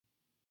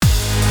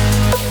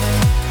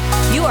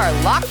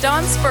are Locked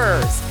On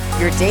Spurs,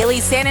 your daily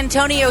San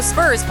Antonio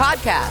Spurs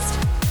podcast.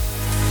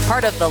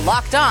 Part of the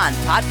Locked On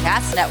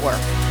Podcast Network,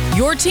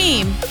 your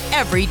team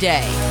every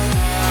day.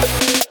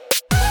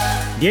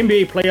 The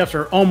NBA playoffs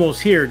are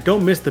almost here.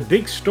 Don't miss the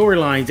big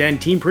storylines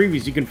and team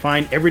previews you can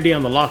find every day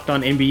on the Locked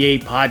On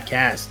NBA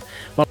podcast.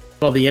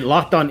 Follow the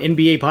Locked On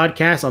NBA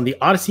podcast on the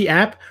Odyssey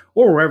app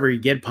or wherever you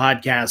get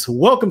podcasts.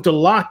 Welcome to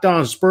Locked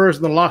On Spurs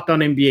and the Locked On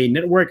NBA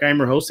Network. I'm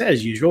your host,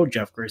 as usual,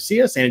 Jeff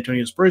Garcia, San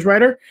Antonio Spurs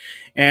writer.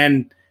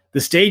 And the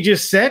stage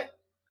is set.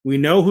 We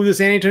know who the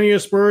San Antonio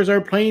Spurs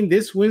are playing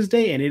this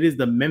Wednesday, and it is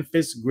the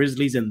Memphis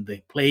Grizzlies in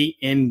the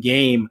play-in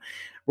game.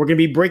 We're going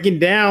to be breaking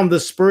down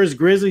the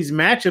Spurs-Grizzlies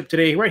matchup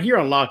today right here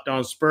on Locked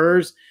On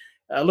Spurs,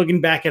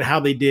 looking back at how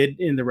they did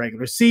in the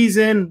regular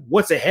season,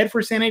 what's ahead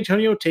for San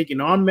Antonio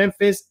taking on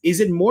Memphis. Is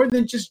it more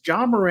than just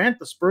Ja Morant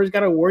the Spurs got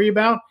to worry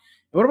about?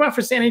 And what about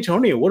for San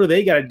Antonio? What do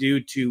they got to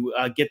do to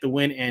get the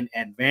win and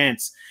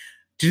advance?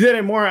 To do that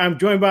and more, I'm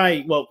joined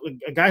by,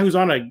 a guy who's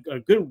on a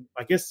good,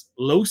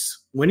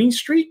 Los winning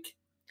streak,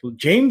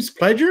 James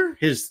Pledger,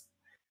 his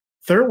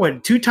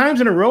third, 2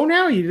 times in a row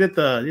now? You did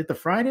the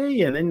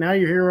Friday, and then now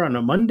you're here on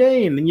a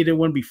Monday, and then you did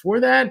one before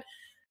that.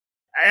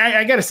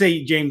 I got to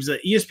say, James,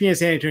 ESPN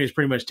San Antonio is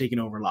pretty much taking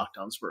over Locked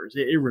On Spurs.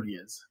 It really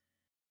is.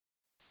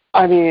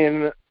 I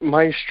mean,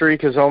 my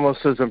streak is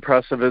almost as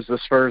impressive as the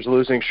Spurs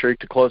losing streak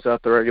to close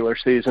out the regular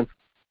season.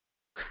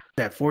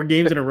 That 4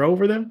 games in a row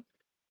for them?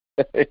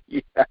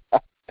 Yeah.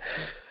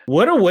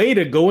 What a way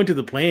to go into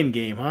the play-in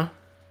game, huh?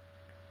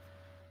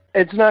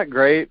 It's not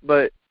great,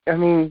 but, I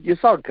mean, you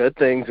saw good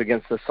things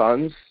against the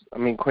Suns. I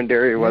mean,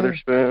 Quindary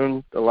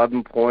Weatherspoon,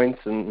 11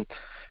 points in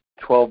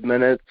 12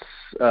 minutes.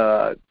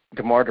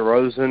 DeMar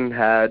DeRozan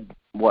had,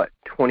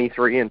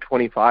 23 and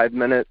 25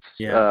 minutes.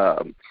 Yeah.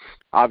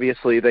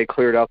 Obviously, they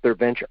cleared out their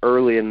bench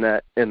early in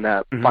that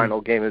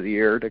final game of the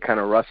year to kind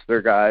of rest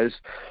their guys.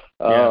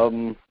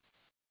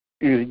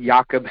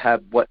 Jakob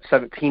had,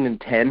 17 and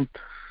 10?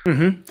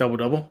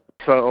 Double-double.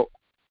 So,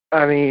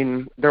 I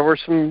mean, there were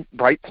some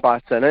bright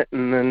spots in it,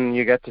 and then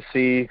you get to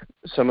see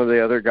some of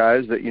the other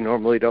guys that you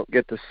normally don't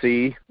get to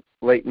see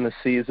late in the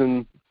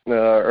season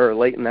or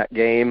late in that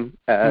game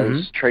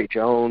as Trey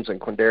Jones and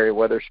Quindary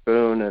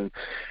Weatherspoon, and,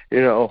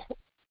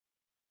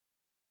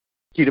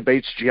 Keita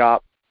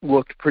Bates-Diop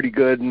looked pretty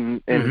good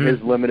in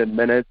his limited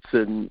minutes,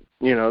 and,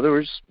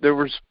 there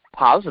was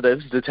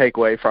positives to take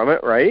away from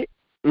it, right?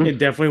 It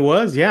definitely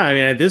was, yeah. I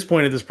mean, at this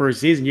point of the Spurs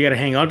season, you got to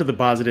hang on to the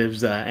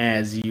positives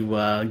as you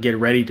get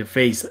ready to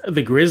face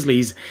the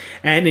Grizzlies.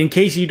 And in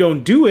case you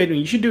don't do it, and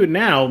you should do it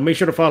now, make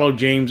sure to follow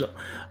James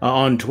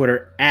on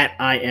Twitter at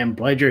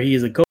 @IamPledger. He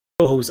is the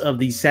co-host of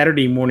the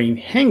Saturday Morning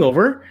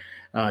Hangover.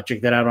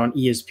 Check that out on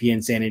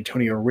ESPN San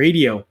Antonio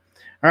Radio.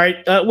 All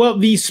right,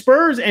 the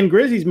Spurs and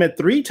Grizzlies met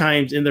 3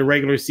 times in the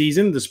regular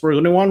season. The Spurs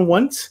only won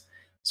once.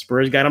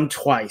 Spurs got them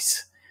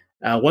twice.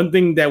 One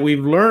thing that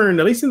we've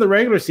learned, at least in the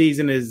regular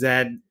season, is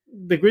that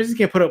the Grizzlies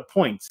can put up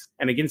points,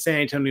 and against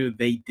San Antonio,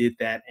 they did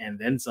that and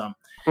then some.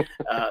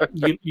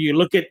 You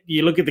look at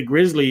the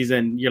Grizzlies,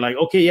 and you're like,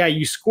 okay, yeah,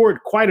 you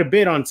scored quite a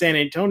bit on San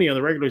Antonio in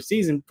the regular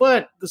season,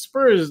 but the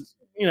Spurs,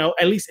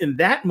 at least in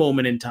that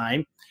moment in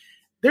time,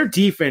 their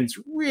defense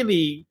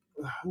really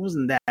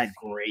wasn't that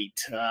great.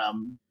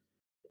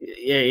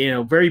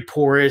 Very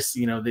porous.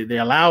 They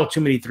allow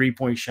too many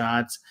 3-point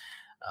shots.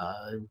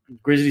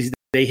 Grizzlies,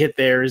 they hit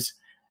theirs.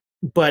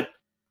 But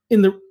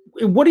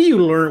what did you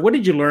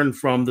learn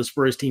from the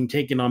Spurs team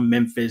taking on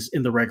Memphis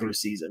in the regular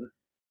season?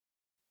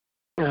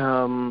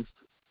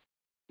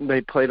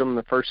 They played them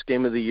the first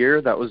game of the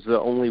year. That was the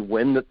only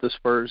win that the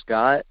Spurs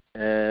got.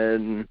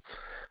 And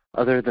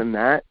other than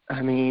that,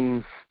 I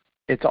mean,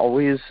 it's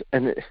always,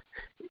 and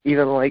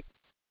even like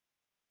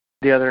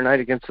the other night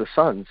against the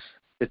Suns,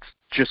 it's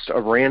just a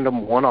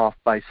random one-off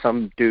by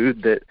some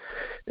dude that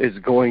is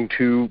going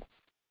to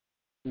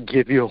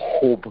give you a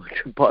whole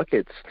bunch of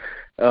buckets,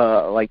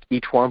 like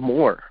each one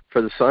more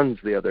for the Suns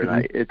the other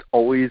night. It's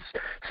always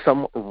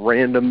some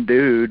random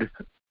dude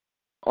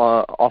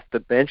off the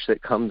bench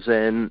that comes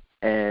in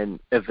and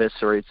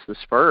eviscerates the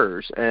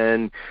Spurs.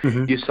 And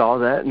you saw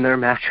that in their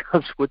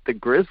matchups with the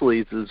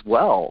Grizzlies as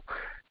well.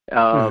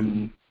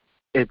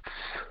 It's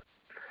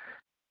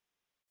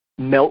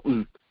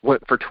Melton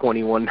went for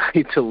 21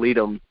 night to lead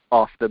them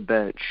off the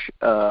bench.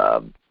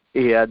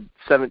 He had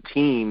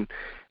 17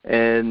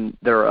 and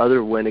their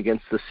other win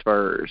against the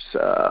Spurs.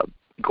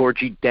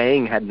 Gorgie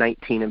Dang had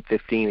 19 and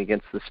 15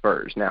 against the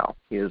Spurs. Now,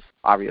 he is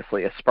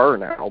obviously a Spur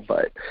now,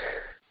 but,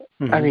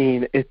 I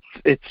mean,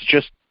 it's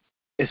just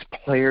it's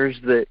players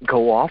that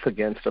go off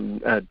against them.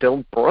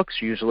 Dylan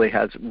Brooks usually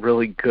has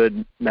really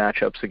good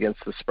matchups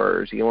against the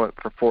Spurs. He went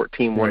for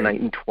 14 one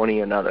night and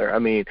 20 another. I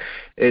mean,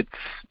 it's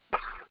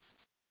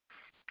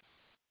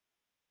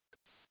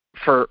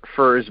for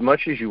as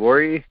much as you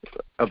worry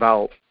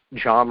about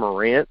Ja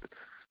Morant,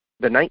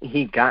 the night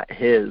he got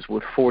his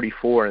with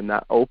 44 in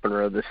that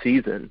opener of the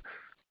season,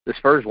 the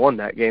Spurs won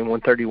that game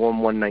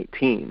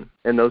 131-119.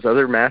 And those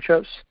other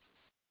matchups,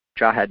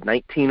 Ja had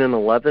 19 and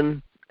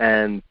 11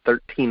 and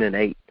 13 and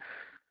 8.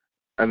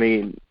 I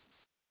mean,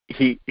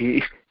 he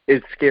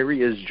as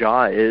scary as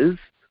Ja is,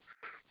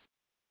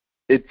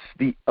 it's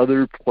the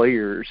other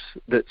players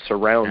that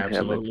surround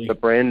him. It's the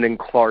Brandon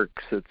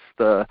Clarks. It's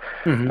the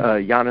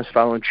Giannis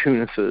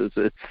Valanciunas.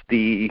 It's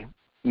the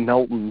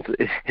Meltons.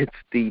 It's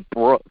the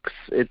Brooks.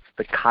 It's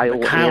the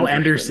Kyle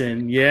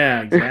Anderson.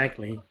 Yeah,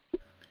 exactly.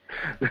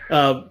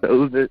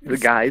 Those are the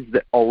guys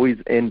that always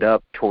end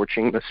up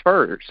torching the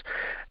Spurs.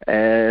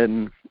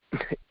 And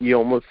you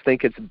almost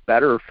think it's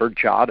better for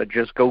Ja to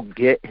just go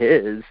get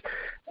his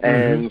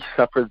and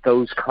suffer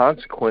those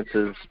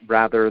consequences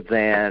rather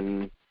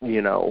than,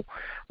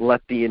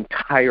 let the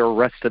entire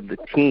rest of the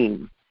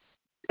team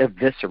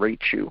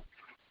eviscerate you.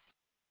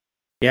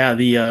 Yeah,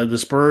 the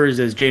Spurs,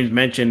 as James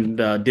mentioned,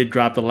 did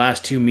drop the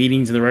last two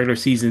meetings in the regular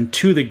season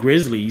to the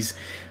Grizzlies.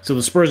 So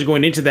the Spurs are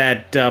going into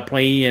that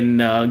play-in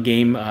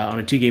game on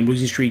a 2-game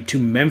losing streak to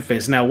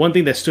Memphis. Now, one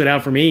thing that stood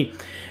out for me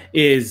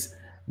is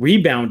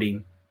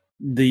rebounding.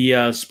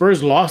 The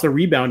Spurs lost the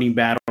rebounding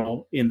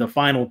battle in the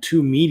final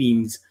two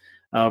meetings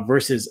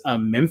versus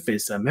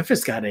Memphis.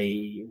 Memphis got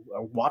a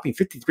whopping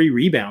 53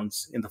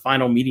 rebounds in the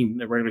final meeting in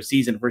the regular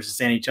season versus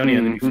San Antonio.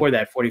 And then before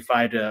that,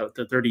 45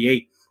 to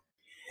 38.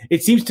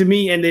 It seems to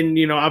me, and then,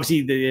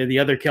 obviously the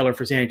other killer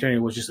for San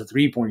Antonio was just a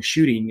three-point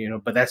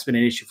shooting, but that's been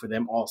an issue for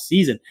them all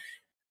season.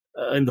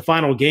 In the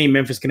final game,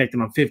 Memphis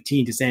connected on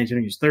 15 to San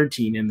Antonio's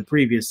 13, and the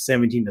previous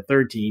 17 to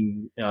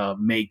 13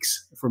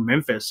 makes for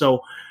Memphis.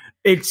 So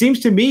it seems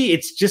to me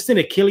it's just an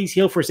Achilles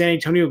heel for San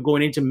Antonio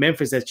going into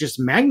Memphis that's just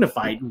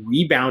magnified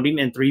rebounding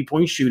and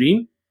three-point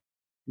shooting.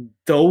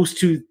 Those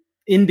two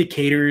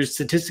indicators,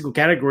 statistical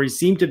categories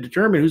seem to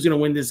determine who's going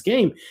to win this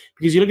game,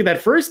 because you look at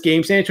that first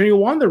game, San Antonio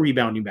won the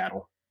rebounding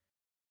battle.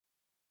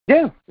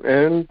 Yeah,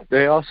 and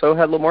they also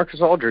had LaMarcus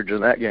Aldridge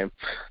in that game.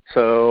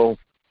 So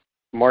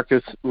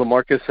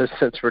LaMarcus has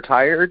since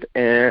retired,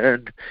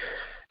 and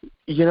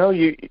you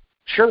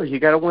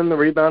got to win the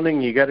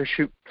rebounding. You got to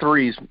shoot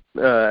threes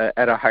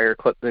at a higher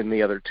clip than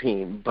the other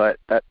team, but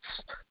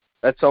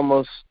that's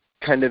almost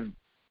kind of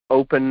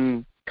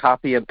open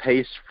copy and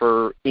paste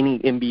for any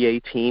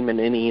NBA team in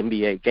any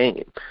NBA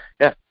game.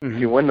 Yeah, if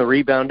you win the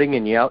rebounding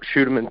and you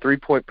outshoot them in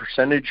 3-point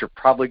percentage, you're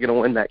probably going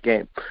to win that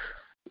game.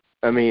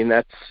 I mean,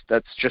 that's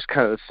just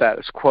kind of the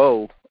status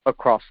quo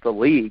across the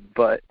league.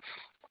 But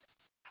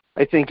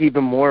I think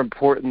even more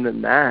important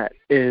than that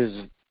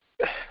is,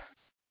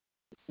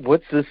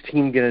 what's this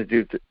team going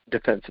to do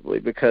defensively?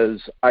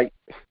 Because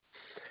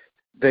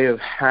they have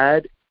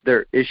had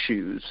their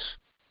issues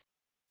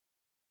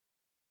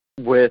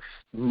with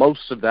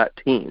most of that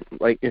team.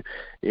 Like,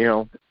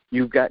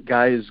 you've got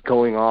guys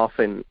going off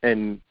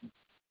and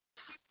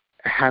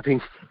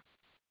having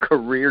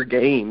career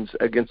games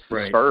against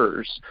the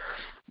Spurs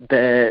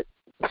that,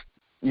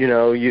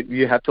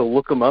 you have to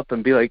look them up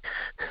and be like,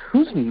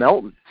 who's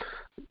Melton?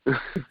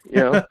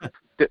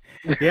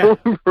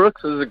 Dylan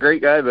Brooks is a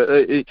great guy,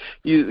 but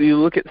you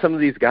look at some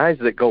of these guys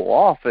that go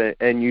off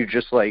and you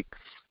just like,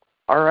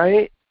 all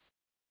right,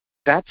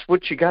 that's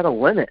what you got to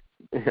limit.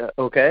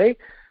 Okay.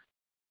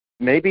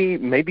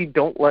 Maybe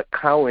don't let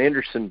Kyle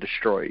Anderson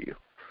destroy you.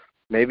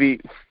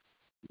 Maybe,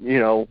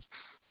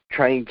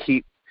 try and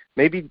keep,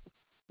 maybe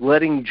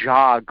letting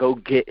Ja go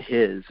get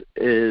his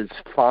is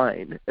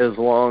fine, as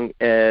long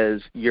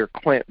as you're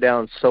clamped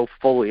down so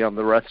fully on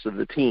the rest of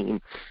the team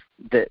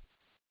that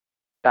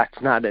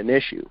that's not an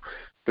issue.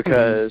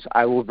 Because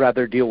I would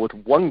rather deal with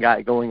one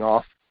guy going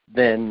off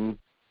than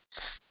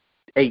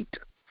 8.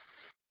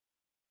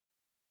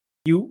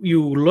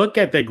 You look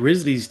at the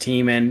Grizzlies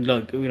team, and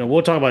look,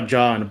 we'll talk about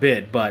Ja in a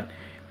bit, but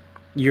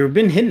you've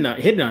been hitting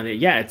on it.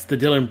 Yeah, it's the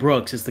Dylan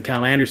Brooks, it's the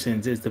Kyle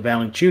Andersons, it's the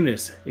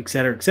Valanciunas, et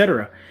cetera, et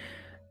cetera.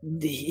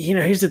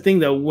 Here's the thing,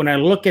 though. When I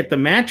look at the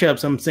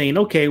matchups, I'm saying,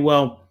 okay,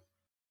 well,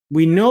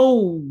 we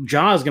know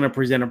Ja is going to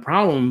present a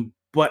problem,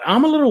 but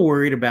I'm a little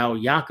worried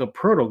about Jakob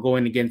Poeltl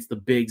going against the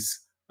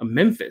bigs of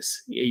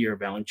Memphis. Your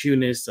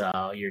Valanciunas,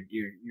 your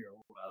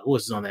who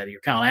else is on that?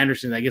 Your Kyle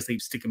Anderson. I guess they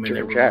stick him in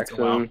there once in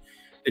a while.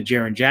 The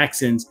Jaren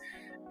Jacksons.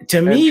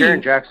 To me,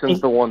 Jaren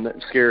Jackson's the one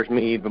that scares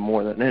me even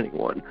more than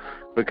anyone,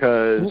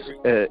 because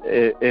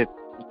if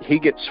he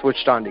gets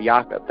switched on to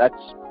Jakob,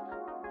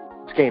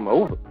 it's game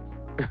over.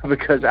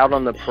 Because out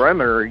on the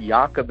perimeter,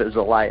 Jakob is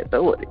a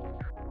liability.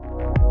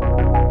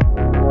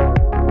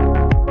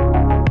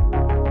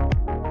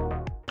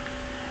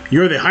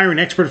 You're the hiring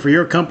expert for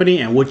your company,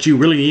 and what you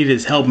really need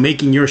is help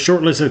making your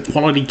short list of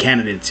quality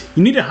candidates.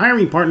 You need a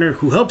hiring partner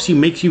who helps you,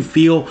 makes you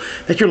feel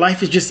that your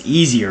life is just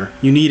easier.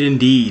 You need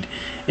Indeed.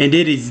 And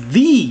it is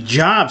the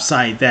job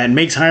site that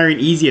makes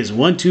hiring easy as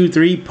 1, 2,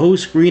 3,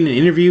 post, screen, and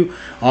interview,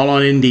 all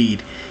on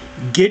Indeed.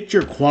 Get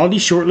your quality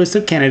short list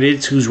of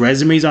candidates whose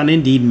resumes on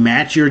Indeed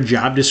match your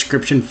job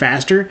description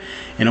faster,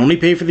 and only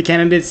pay for the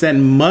candidates that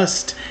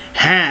must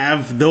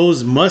have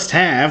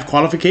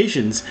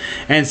qualifications,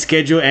 and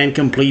schedule and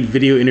complete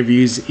video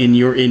interviews in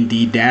your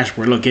Indeed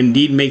dashboard. Look,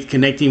 Indeed makes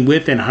connecting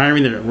with and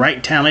hiring the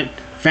right talent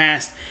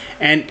fast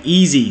and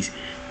easy.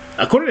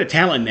 According to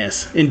Talent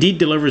Nest, Indeed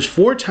delivers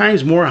 4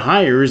 times more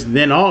hires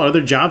than all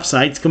other job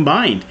sites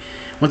combined.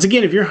 Once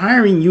again, if you're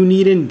hiring, you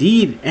need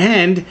Indeed.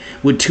 And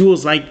with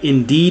tools like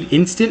Indeed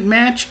Instant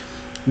Match,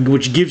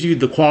 which gives you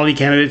the quality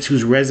candidates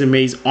whose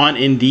resumes on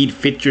Indeed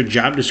fit your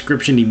job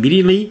description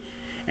immediately.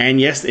 And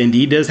yes,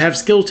 Indeed does have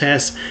skill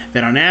tests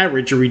that on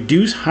average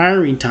reduce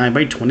hiring time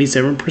by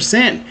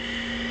 27%.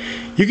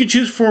 You can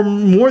choose for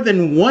more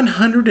than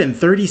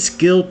 130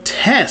 skill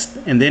tests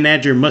and then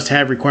add your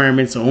must-have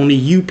requirements so only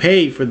you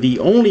pay for the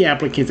only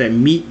applicants that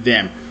meet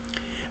them.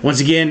 Once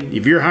again,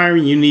 if you're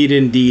hiring, you need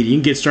Indeed. You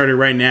can get started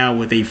right now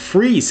with a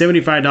free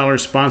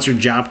 $75 sponsored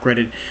job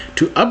credit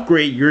to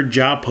upgrade your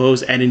job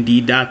post at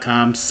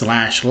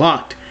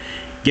Indeed.com/locked.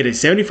 Get a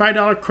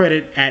 $75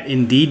 credit at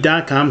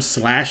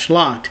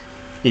Indeed.com/locked.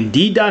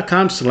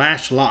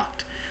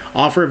 Indeed.com/locked.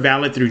 Offer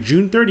valid through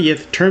June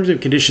 30th. Terms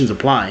and conditions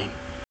apply.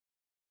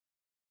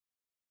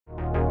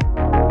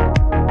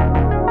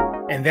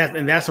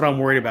 And that's what I'm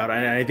worried about.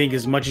 And I think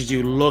as much as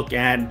you look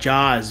at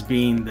Ja as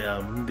being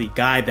the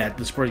guy that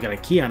the Spurs got a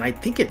key on, I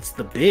think it's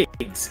the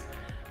bigs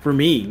for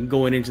me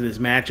going into this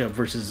matchup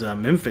versus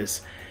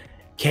Memphis.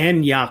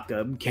 Can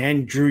Jakob,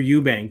 can Drew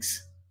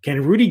Eubanks,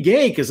 can Rudy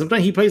Gay, because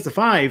sometimes he plays the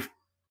 5,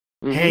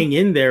 hang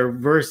in there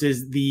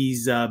versus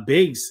these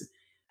bigs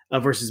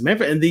versus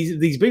Memphis? And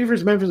these bigs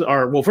versus Memphis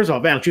are, well, first of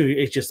all,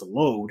 Valanciunas is just a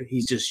load.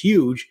 He's just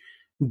huge.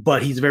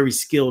 But he's very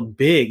skilled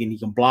big, and he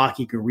can block,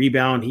 he can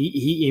rebound.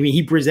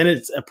 He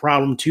presented a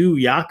problem to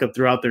Jakob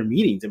throughout their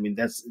meetings. I mean,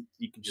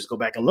 you can just go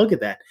back and look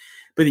at that.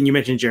 But then you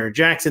mentioned Jared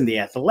Jackson, the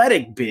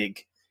athletic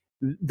big.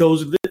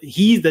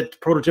 He's the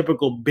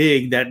prototypical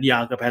big that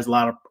Jakob has a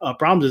lot of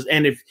problems with.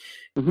 And if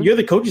you're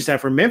the coaching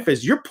staff for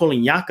Memphis, you're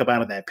pulling Jakob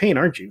out of that paint,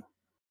 aren't you?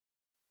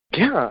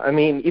 Yeah, I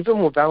mean,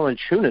 even with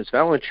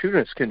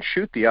Valanciunas can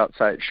shoot the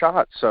outside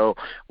shot, so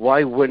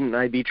why wouldn't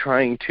I be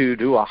trying to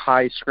do a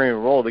high screen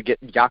roll to get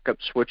Jakob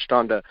switched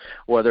onto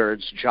whether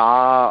it's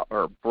Ja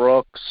or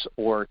Brooks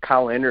or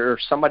Kyle Anderson or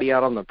somebody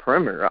out on the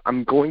perimeter?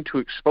 I'm going to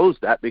expose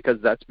that because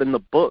that's been the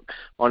book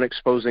on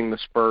exposing the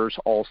Spurs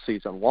all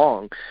season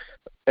long.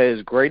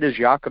 As great as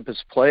Jakob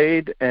has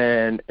played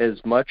and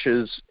as much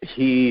as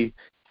he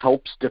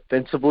helps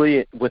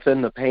defensively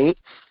within the paint,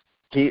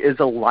 he is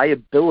a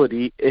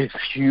liability if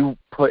you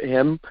put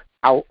him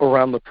out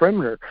around the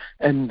perimeter.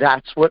 And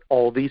that's what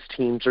all these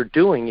teams are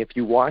doing. If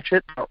you watch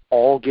it, they're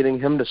all getting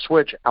him to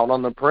switch out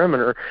on the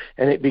perimeter,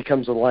 and it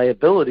becomes a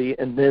liability.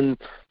 And then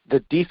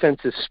the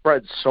defense is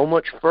spread so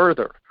much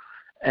further,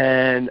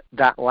 and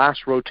that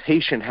last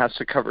rotation has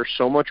to cover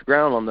so much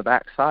ground on the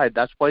backside.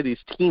 That's why these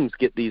teams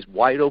get these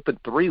wide-open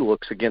 3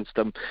 looks against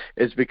them,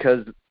 is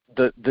because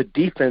the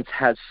defense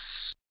has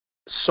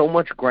so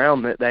much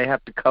ground that they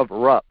have to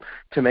cover up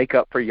to make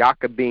up for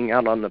Jakob being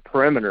out on the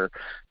perimeter,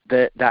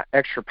 that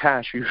extra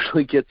pass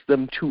usually gets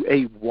them to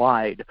a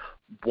wide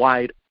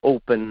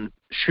open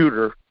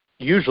shooter,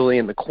 usually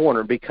in the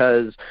corner,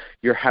 because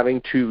you're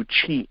having to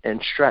cheat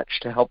and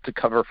stretch to help to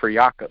cover for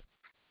Jakob.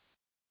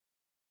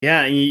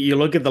 Yeah, and you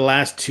look at the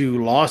last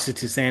 2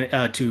 losses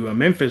to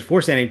Memphis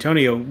for San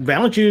Antonio,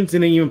 Valanciunas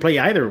didn't even play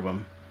either of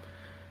them.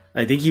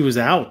 I think he was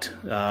out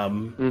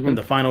in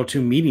the final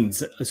 2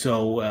 meetings.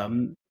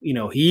 So,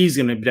 he's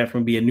going to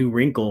definitely be a new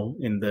wrinkle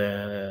in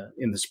the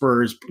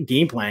Spurs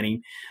game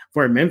planning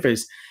for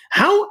Memphis.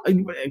 How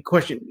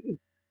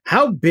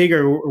big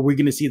are we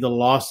going to see the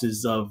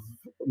losses of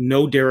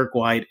no Derek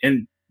White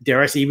and,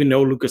 dare I say, even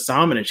no Luka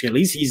Samanic? At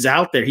least he's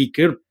out there. He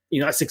could,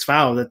 at 6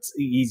 fouls.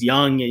 He's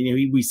young,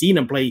 and we've seen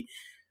him play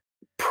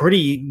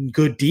pretty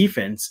good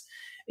defense.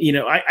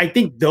 I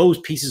think those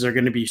pieces are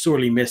going to be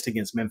sorely missed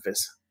against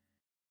Memphis.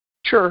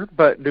 Sure,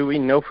 but do we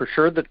know for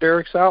sure that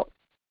Derek's out?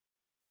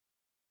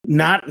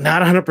 Not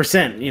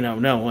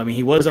 100%. No. I mean,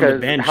 he was on the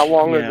bench. How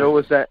long ago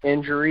was that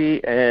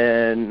injury?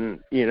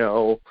 And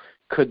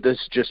could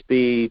this just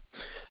be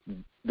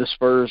the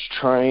Spurs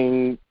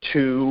trying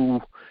to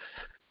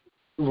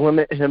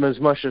limit him as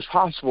much as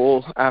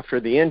possible after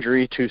the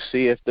injury to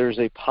see if there's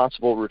a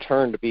possible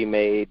return to be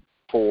made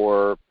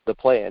for the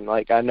play-in?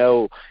 Like, I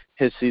know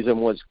his season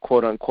was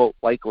quote unquote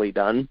likely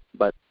done,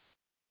 but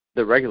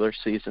the regular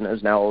season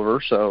is now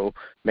over, so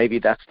maybe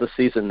that's the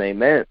season they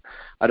meant.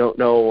 I don't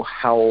know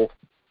how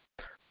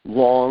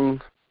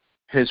long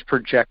his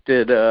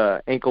projected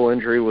ankle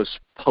injury was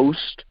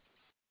supposed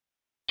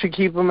to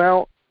keep him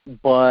out,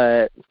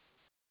 but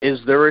is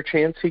there a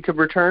chance he could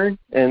return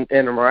in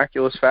a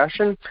miraculous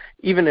fashion?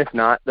 Even if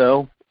not,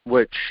 though,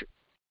 which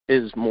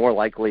is more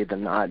likely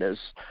than not, as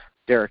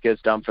Derek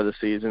is done for the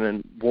season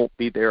and won't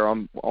be there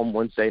on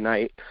Wednesday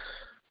night.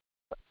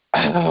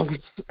 I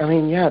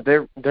mean, yeah,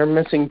 they're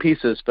missing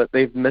pieces, but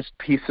they've missed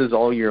pieces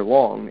all year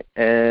long,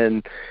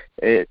 and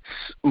it's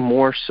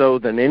more so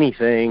than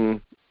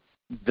anything,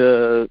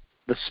 the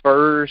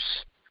Spurs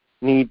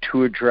need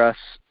to address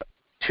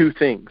 2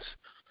 things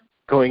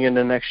going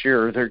into next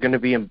year, or they're going to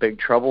be in big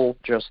trouble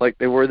just like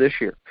they were this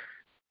year.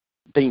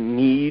 They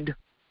need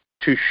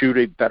to shoot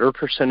a better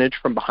percentage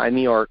from behind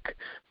the arc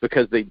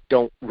because they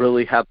don't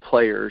really have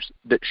players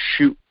that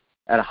shoot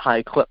at a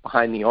high clip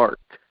behind the arc.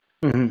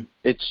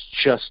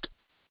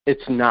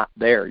 It's not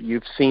there.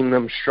 You've seen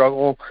them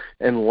struggle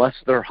unless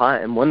they're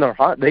hot, and when they're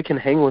hot, they can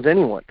hang with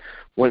anyone.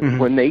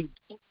 When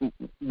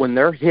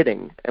they're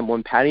hitting, and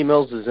when Patty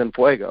Mills is in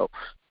fuego,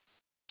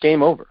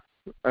 game over.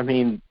 I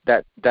mean,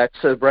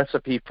 that's a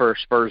recipe for a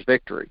Spurs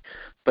victory.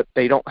 But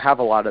they don't have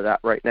a lot of that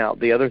right now.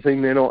 The other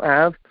thing they don't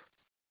have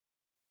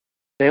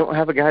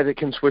a guy that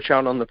can switch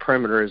out on the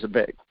perimeter as a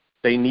big.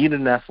 They need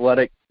an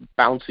athletic,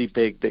 bouncy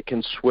big that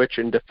can switch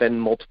and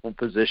defend multiple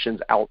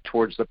positions out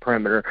towards the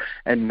perimeter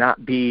and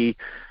not be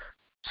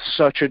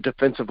such a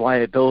defensive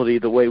liability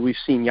the way we've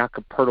seen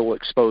Jakob Poeltl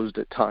exposed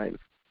at times.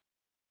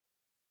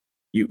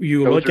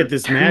 You look at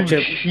this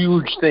matchup.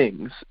 Huge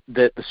things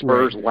that the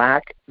Spurs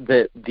lack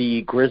that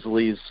the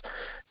Grizzlies,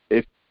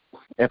 if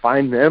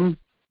I'm them,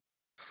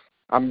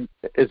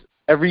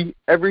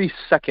 every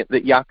second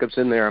that Jakob's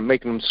in there, I'm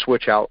making him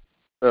switch out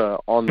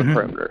on the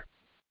perimeter.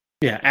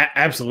 Yeah,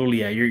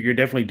 absolutely. Yeah, you're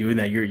definitely doing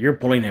that. You're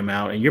pulling him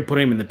out and you're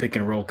putting him in the pick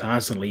and roll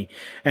constantly.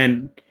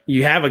 And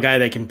you have a guy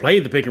that can play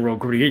the pick and roll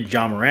pretty good,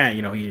 Ja Morant.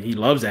 You know, he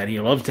loves that. He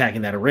loves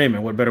attacking that rim.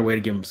 And what better way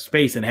to give him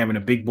space than having a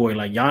big boy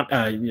like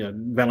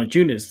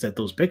Valanciunas set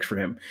those picks for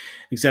him,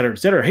 et cetera, et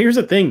cetera. Here's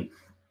the thing.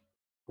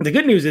 The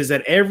good news is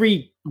that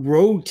every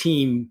road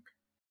team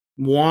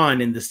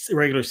won in the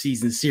regular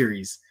season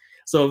series.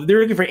 So if they're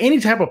looking for any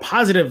type of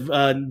positive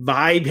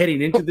vibe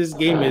heading into this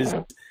game is,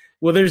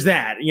 well, there's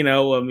that. You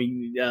know, I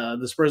mean,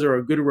 the Spurs are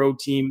a good road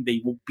team.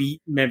 They will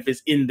beat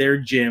Memphis in their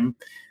gym.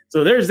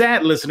 So there's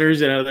that,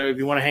 listeners. If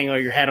you want to hang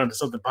out your hat onto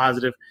something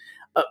positive.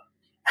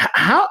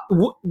 How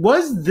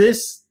was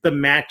this the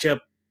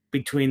matchup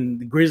between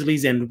the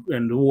Grizzlies and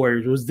the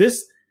Warriors? Was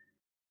this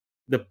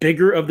the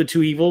bigger of the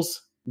two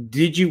evils?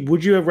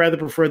 Would you have rather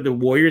preferred the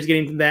Warriors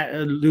getting to that,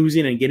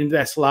 losing and getting to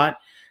that slot,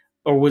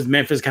 or was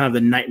Memphis kind of the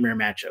nightmare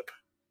matchup?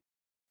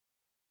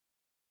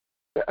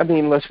 I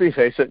mean, let's face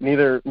it,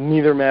 neither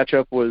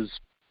matchup was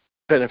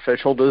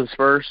beneficial to the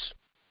Spurs.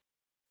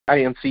 I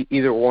didn't see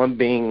either one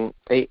being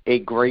a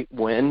great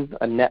win,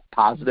 a net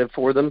positive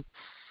for them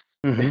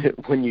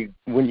when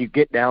you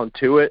get down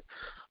to it.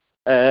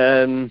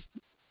 And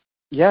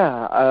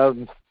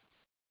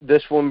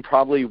this one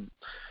probably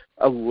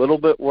a little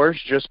bit worse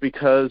just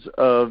because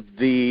of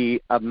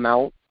the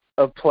amount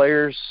of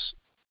players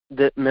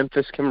that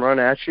Memphis can run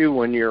at you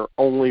when you're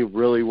only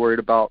really worried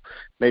about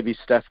maybe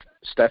Steph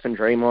and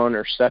Draymond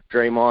or Steph,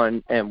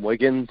 Draymond, and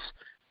Wiggins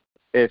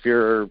if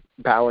you're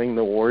battling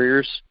the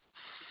Warriors.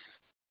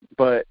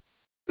 But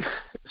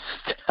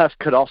Steph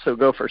could also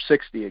go for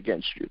 60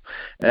 against you.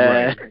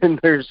 And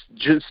there's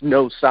just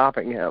no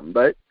stopping him.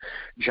 But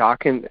Ja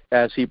can,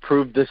 as he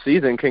proved this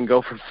season, can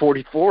go for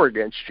 44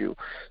 against you.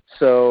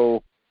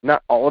 So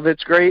not all of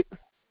it's great.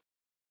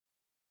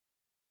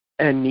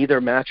 And neither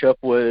matchup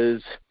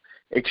was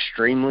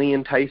extremely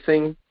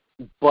enticing.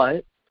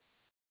 But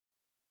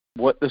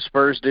what the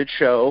Spurs did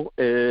show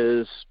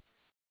is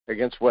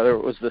against whether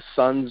it was the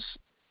Suns,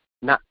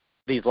 not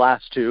these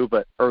last two,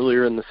 but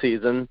earlier in the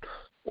season,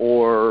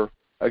 or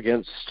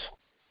against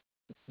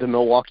the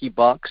Milwaukee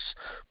Bucks,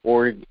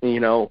 or,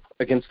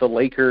 against the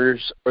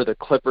Lakers or the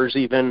Clippers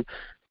even,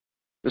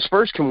 the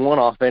Spurs can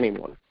one-off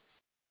anyone.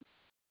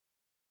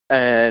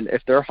 And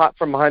if they're hot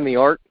from behind the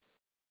arc,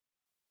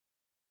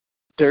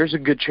 there's a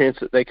good chance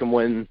that they can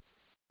win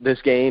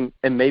this game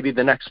and maybe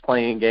the next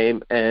playing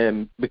game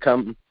and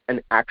become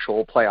an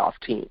actual playoff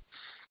team.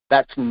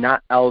 That's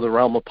not out of the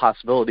realm of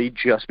possibility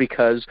just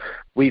because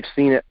we've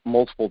seen it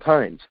multiple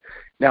times.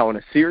 Now, in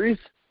a series,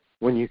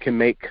 when you can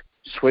make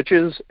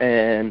switches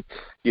and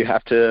you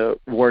have to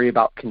worry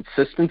about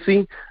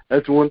consistency,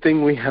 that's one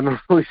thing we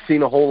haven't really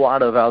seen a whole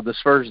lot of out of the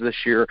Spurs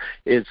this year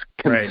is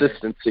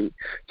consistency.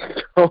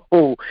 Right.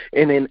 So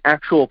in an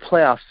actual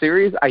playoff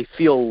series, I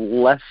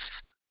feel less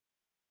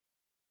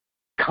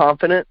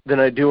confident than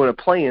I do in a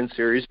play-in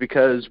series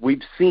because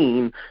we've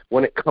seen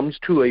when it comes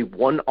to a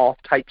one-off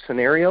type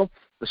scenario,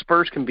 the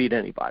Spurs can beat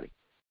anybody.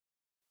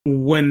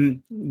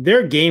 When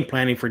they're game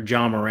planning for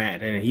Ja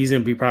Morant, and he's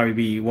going to probably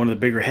be one of the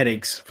bigger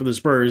headaches for the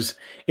Spurs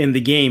in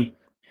the game,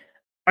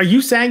 are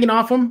you sagging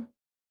off him?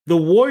 The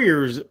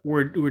Warriors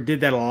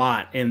did that a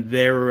lot in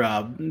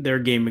their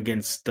game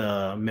against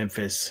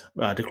Memphis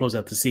to close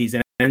out the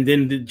season. And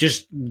then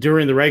just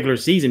during the regular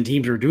season,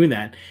 teams were doing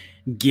that.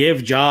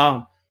 Give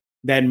Ja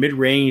that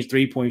mid-range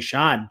three-point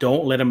shot.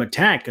 Don't let him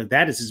attack because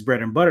that is his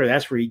bread and butter.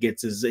 That's where he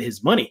gets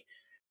his money.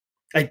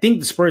 I think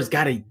the Spurs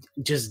got to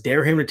just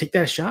dare him to take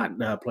that shot,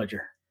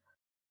 Pledger.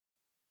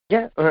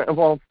 Yeah,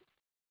 well,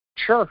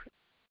 sure.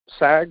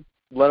 Sag,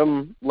 let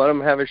him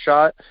have a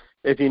shot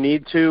if you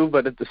need to,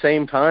 but at the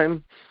same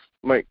time,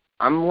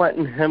 I'm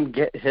letting him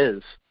get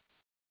his.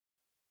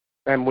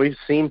 And we've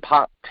seen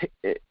Pop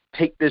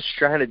take this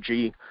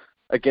strategy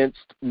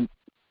against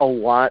a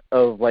lot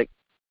of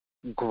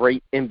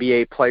great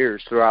NBA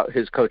players throughout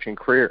his coaching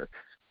career.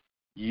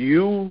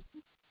 You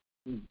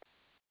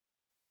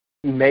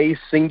may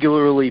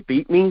singularly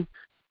beat me,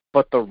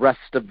 but the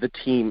rest of the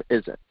team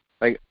isn't.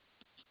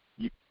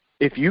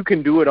 If you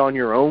can do it on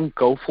your own,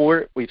 go for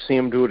it. We've seen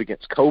him do it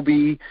against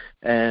Kobe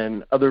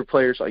and other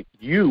players.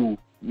 You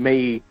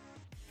may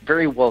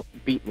very well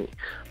beat me,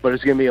 but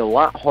it's going to be a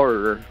lot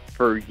harder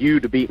for you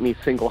to beat me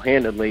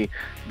single-handedly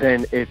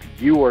than if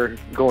you are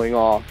going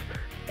off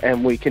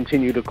and we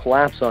continue to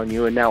collapse on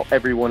you and now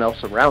everyone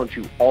else around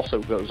you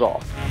also goes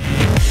off.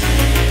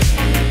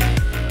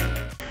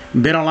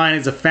 BetOnline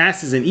is the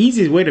fastest and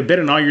easiest way to bet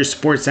on all your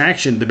sports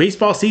action. The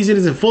baseball season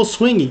is in full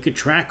swing. You can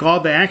track all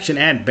the action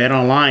at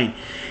BetOnline.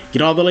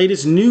 Get all the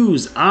latest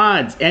news,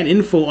 odds, and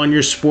info on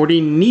your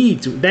sporting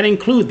needs. That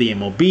include the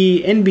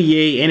MLB,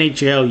 NBA,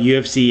 NHL,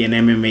 UFC, and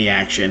MMA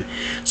action.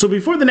 So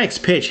before the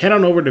next pitch, head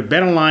on over to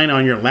BetOnline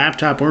on your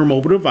laptop or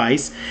mobile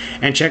device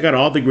and check out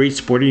all the great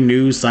sporting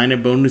news,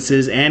 sign-up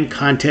bonuses, and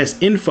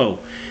contest info.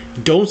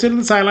 Don't sit on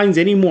the sidelines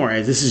anymore,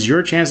 as this is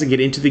your chance to get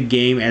into the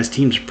game as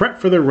teams prep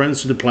for their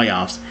runs to the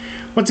playoffs.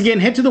 Once again,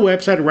 head to the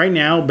website right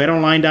now,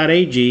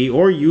 betonline.ag,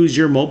 or use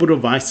your mobile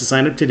device to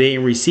sign up today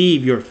and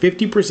receive your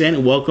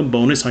 50% welcome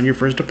bonus on your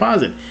first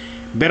deposit.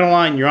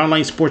 BetOnline, your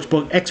online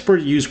sportsbook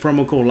expert. Use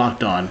promo code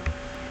LOCKEDON.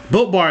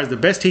 Built Bar is the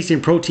best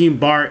tasting protein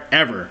bar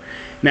ever.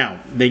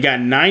 Now, they got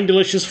 9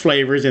 delicious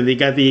flavors, and they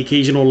got the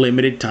occasional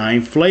limited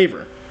time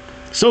flavor.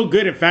 So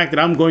good, in fact, that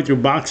I'm going through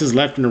boxes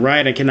left and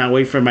right. I cannot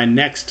wait for my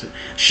next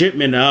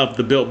shipment of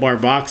the Built Bar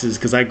boxes,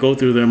 because I go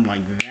through them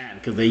like that,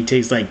 because they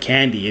taste like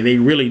candy, and they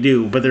really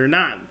do, but they're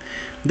not.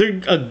 They're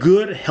a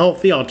good,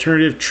 healthy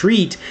alternative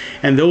treat,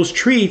 and those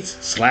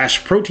treats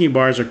 / protein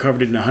bars are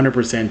covered in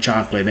 100%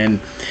 chocolate. And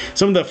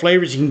some of the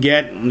flavors you can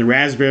get: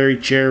 raspberry,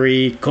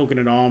 cherry,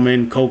 coconut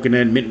almond,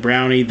 coconut, mint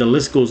brownie. The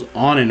list goes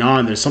on and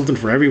on. There's something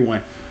for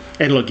everyone.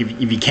 And look,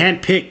 if you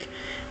can't pick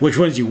which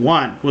ones you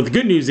want, well, the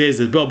good news is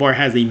that Built Bar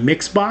has a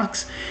mix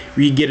box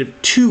where you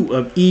get 2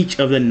 of each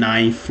of the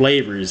 9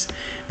 flavors.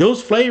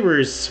 Those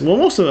flavors, well,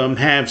 most of them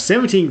have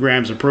 17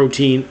 grams of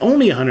protein,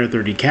 only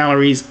 130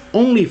 calories,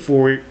 only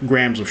 4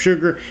 grams of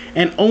sugar,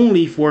 and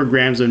only 4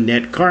 grams of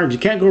net carbs. You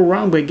can't go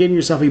wrong by getting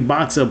yourself a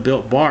box of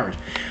Built Bars.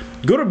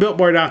 Go to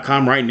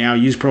BuiltBar.com right now.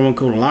 Use promo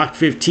code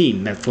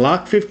LOCK15. That's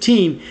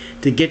LOCK15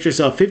 to get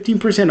yourself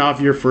 15%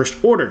 off your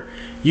first order.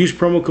 Use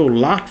promo code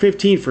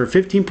LOCK15 for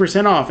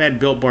 15% off at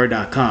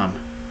BuiltBar.com.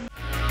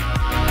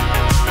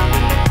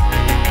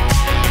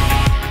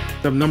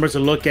 Some numbers to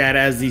look at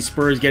as the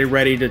Spurs get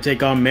ready to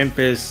take on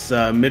Memphis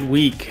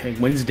midweek,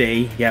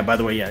 Wednesday. Yeah, by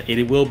the way,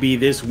 it will be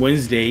this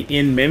Wednesday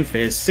in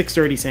Memphis,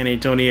 6:30 San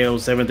Antonio,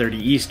 7:30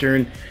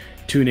 Eastern.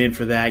 Tune in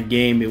for that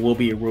game. It will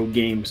be a road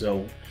game,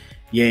 so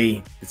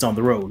yay, it's on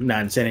the road,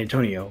 not in San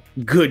Antonio.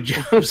 Good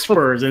job,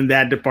 Spurs, in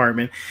that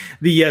department.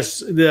 The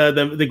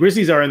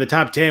Grizzlies are in the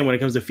top 10 when it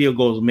comes to field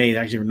goals made,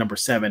 actually number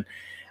 7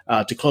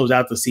 to close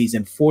out the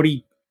season.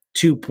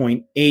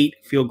 42.8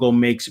 field goal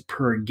makes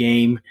per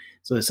game.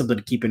 So that's something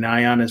to keep an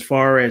eye on. As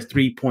far as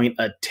 3-point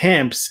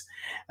attempts,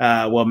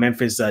 well,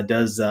 Memphis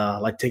does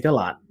like take a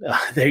lot.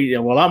 A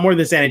lot more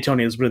than San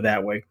Antonio, let's put it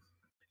that way.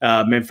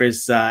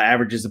 Memphis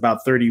averages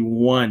about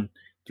 31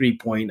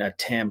 3-point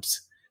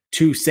attempts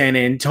to San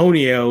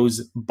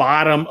Antonio's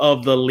bottom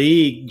of the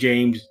league,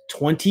 James,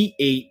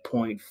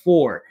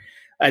 28.4.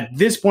 At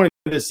this point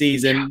of the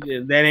season,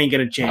 that ain't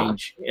going to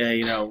change.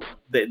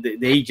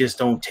 They just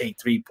don't take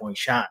 3-point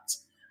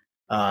shots.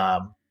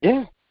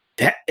 It's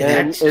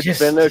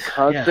been a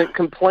constant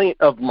complaint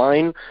of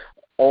mine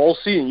all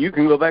season. You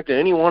can go back to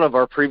any one of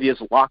our previous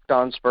Locked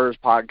On Spurs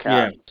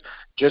podcasts. Yeah.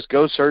 Just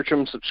go search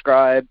them,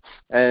 subscribe,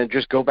 and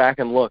just go back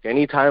and look.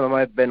 Anytime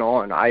I've been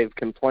on, I've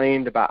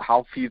complained about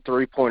how few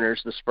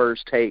three-pointers the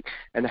Spurs take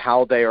and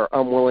how they are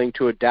unwilling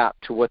to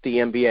adapt to what the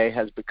NBA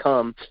has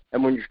become.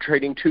 And when you're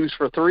trading 2s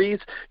for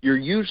 3s, you're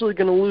usually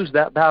going to lose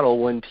that battle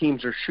when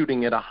teams are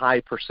shooting at a high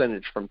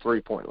percentage from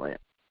three-point land.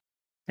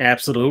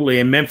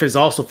 Absolutely. And Memphis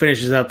also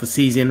finishes out the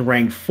season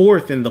ranked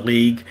 4th in the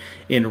league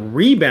in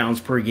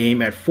rebounds per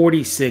game at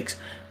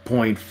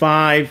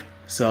 46.5.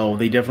 So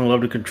they definitely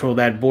love to control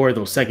that board,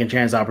 those second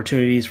chance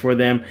opportunities for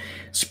them.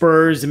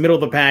 Spurs, the middle of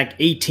the pack,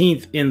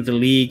 18th in the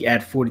league at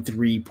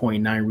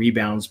 43.9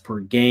 rebounds per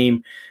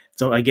game.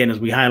 So again, as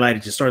we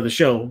highlighted to start the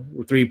show,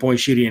 with 3-point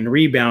shooting and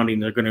rebounding,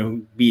 they're going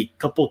to be a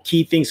couple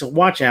key things to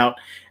watch out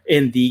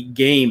in the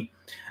game.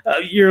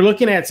 You're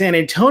looking at San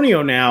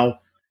Antonio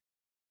now.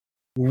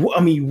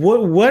 I mean,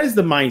 what is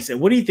the mindset?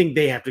 What do you think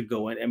they have to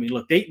go in? I mean,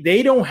 look,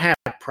 they don't have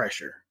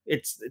pressure.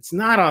 It's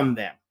not on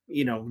them.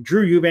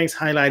 Drew Eubanks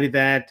highlighted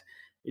that.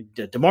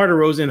 DeMar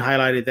DeRozan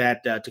highlighted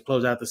that to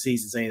close out the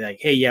season, saying like,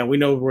 hey, yeah, we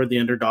know we're the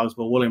underdogs,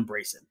 but we'll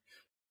embrace it.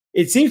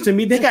 It seems to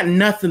me they got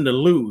nothing to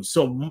lose,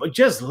 so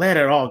just let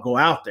it all go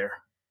out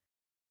there.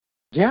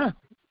 Yeah.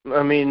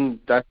 I mean,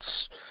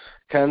 that's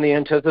kind of the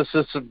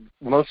antithesis of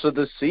most of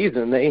the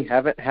season. They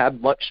haven't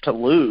had much to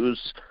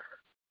lose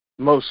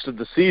most of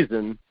the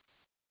season,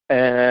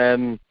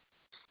 and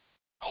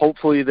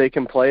hopefully they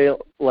can play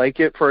like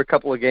it for a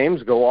couple of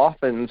games, go off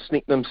and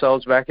sneak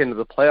themselves back into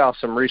the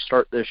playoffs and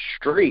restart this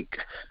streak.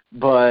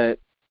 But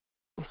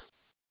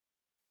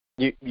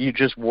you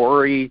just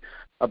worry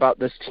about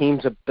this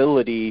team's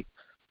ability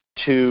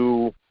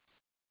to,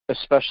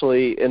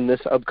 especially in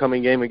this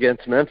upcoming game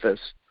against Memphis,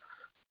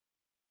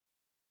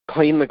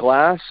 clean the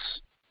glass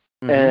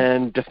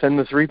and defend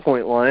the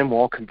three-point line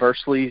while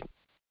conversely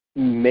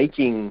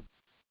making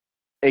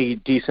a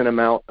decent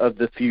amount of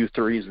the few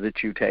threes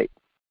that you take.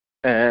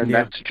 And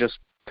that's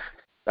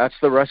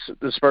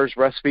the Spurs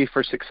recipe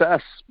for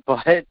success,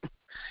 but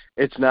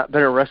it's not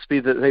been a recipe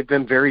that they've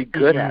been very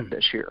good at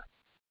this year.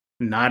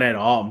 Not at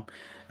all.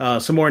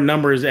 Some more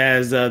numbers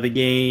as the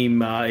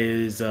game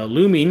is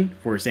looming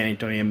for San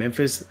Antonio and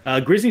Memphis.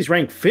 Grizzlies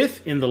ranked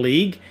 5th in the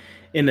league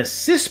in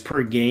assists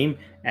per game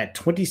at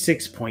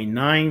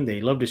 26.9.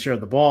 They love to share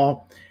the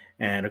ball.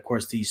 And, of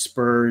course, the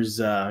Spurs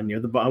near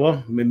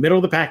the middle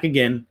of the pack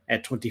again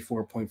at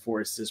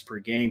 24.4 assists per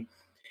game.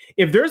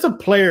 If there's a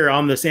player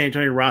on the San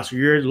Antonio roster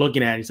you're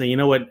looking at and saying, you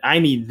know what, I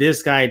need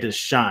this guy to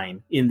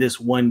shine in this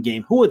one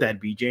game, who would that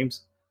be,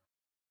 James?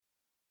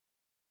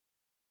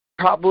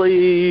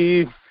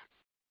 Probably.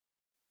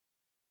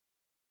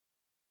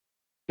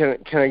 Can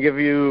I give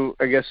you,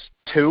 I guess,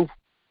 2?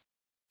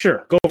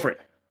 Sure, go for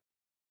it.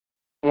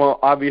 Well,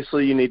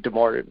 obviously you need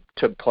DeMar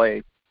to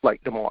play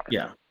like DeMar.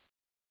 Yeah.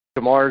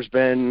 DeMar's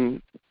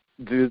been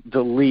the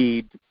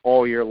lead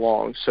all year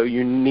long, so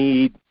you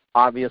need,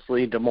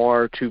 obviously,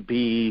 DeMar to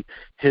be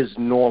his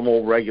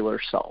normal, regular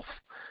self.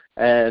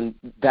 And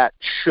that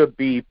should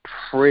be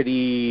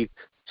pretty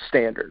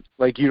standard.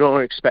 Like, you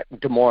don't expect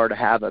DeMar to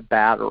have a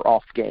bad or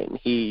off game.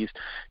 He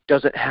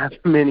doesn't have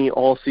many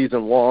all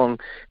season long,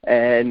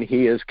 and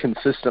he is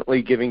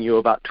consistently giving you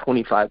about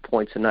 25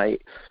 points a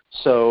night.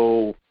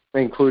 So,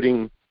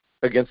 including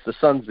against the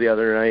Suns the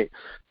other night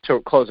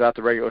to close out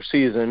the regular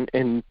season,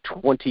 in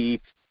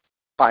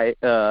 5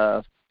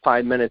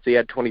 minutes he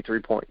had 23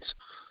 points.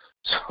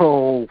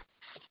 So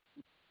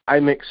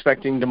I'm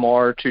expecting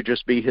DeMar to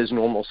just be his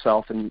normal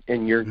self, and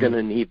you're going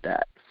to need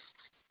that.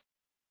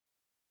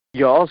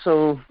 You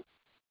also,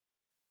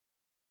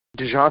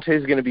 DeJounte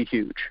is going to be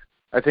huge.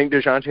 I think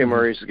DeJounte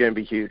Murray is going to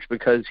be huge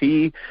because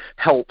he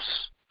helps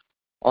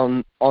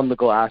on the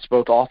glass,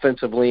 both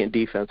offensively and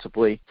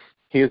defensively.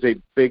 He is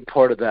a big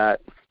part of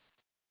that,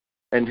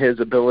 and his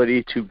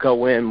ability to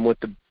go in with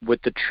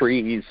the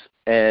trees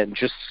and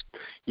just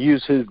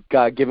use his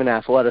God-given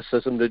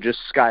athleticism to just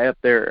sky up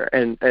there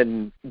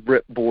and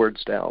rip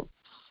boards down.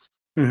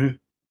 Mm-hmm.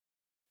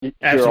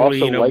 You're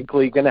also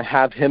likely going to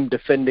have him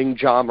defending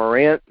Ja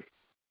Morant.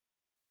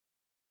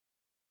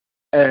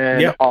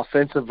 And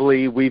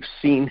offensively, we've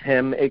seen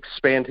him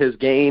expand his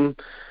game.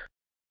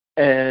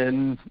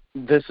 And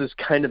this is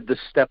kind of the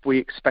step we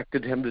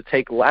expected him to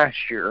take last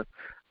year.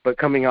 But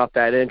coming off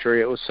that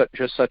injury, it was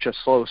just such a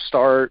slow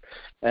start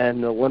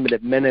and the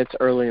limited minutes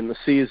early in the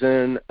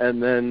season.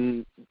 And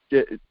then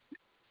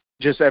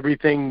just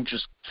everything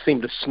just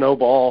seemed to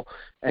snowball,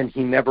 and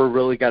he never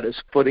really got his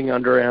footing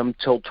under him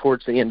till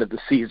towards the end of the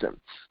season.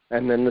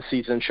 And then the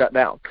season shut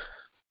down.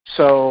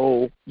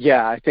 So,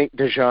 yeah, I think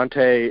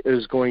DeJounte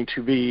is going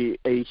to be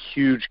a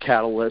huge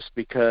catalyst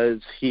because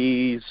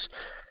he's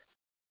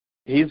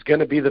going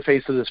to be the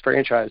face of this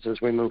franchise as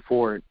we move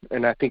forward,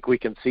 and I think we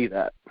can see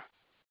that.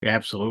 Yeah,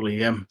 absolutely,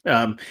 yeah.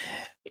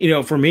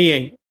 For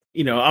me,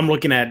 I'm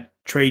looking at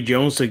Trey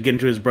Jones to get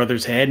into his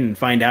brother's head and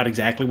find out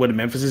exactly what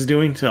Memphis is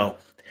doing. So,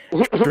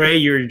 Trey,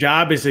 your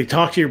job is to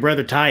talk to your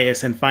brother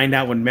Tyus and find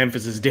out what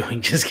Memphis is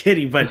doing. Just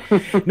kidding, but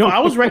no, I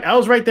was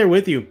right there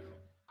with you.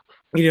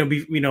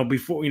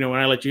 Before when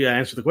I let you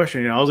answer the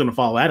question, I was going to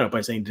follow that up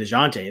by saying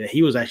DeJounte, that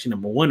he was actually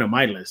number 1 on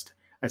my list.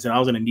 I said I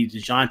was going to need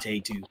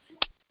DeJounte to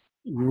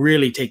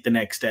really take the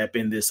next step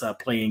in this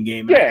playing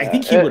game. Yeah, I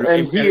think he would.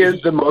 And he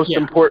is the most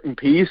important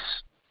piece.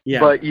 Yeah.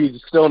 But you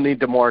still need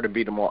DeMar to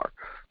be DeMar.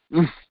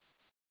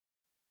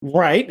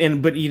 Right,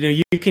 but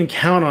you can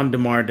count on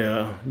DeMar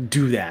to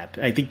do that.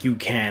 I think you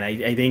can.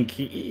 I think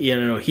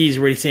he's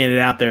already saying it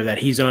out there that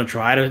he's going to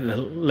try to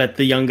let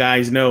the young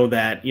guys know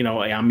that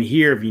I'm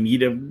here if you need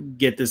to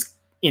get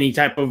any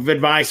type of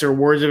advice or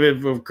words of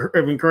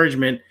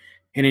encouragement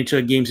and into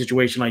a game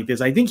situation like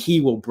this. I think he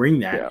will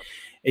bring that. Yeah.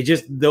 It's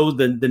just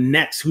the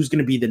next who's going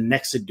to be the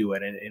next to do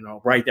it, and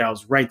right there I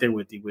was right there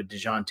with you with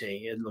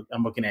DeJounte.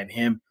 I'm looking at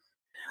him.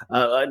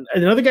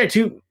 Another guy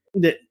too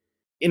that.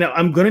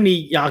 I'm going to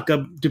need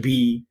Jakob to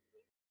be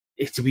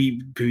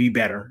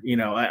better.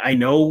 I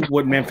know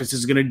what Memphis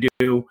is going to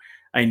do.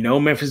 I know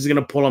Memphis is going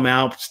to pull him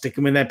out, stick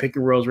him in that pick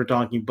and rolls we're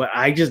talking. But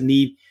I just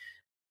need,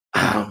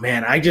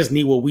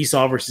 what we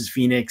saw versus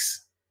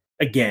Phoenix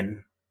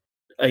again.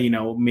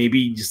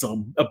 Maybe just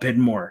a bit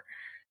more.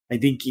 I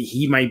think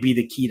he might be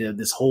the key to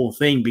this whole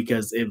thing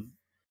because if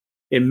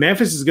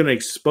Memphis is going to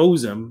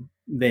expose him,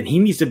 then he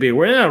needs to be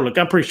aware. Look,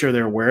 I'm pretty sure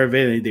they're aware of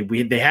it.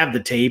 They have the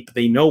tape.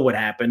 They know what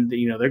happened.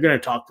 They're going to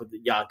talk with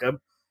Jakob.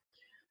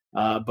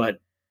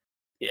 But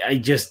I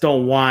just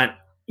don't want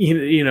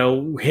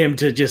him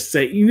to just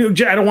say,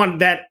 I don't want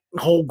that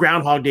whole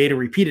Groundhog Day to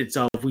repeat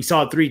itself. We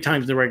saw it 3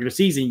 times in the regular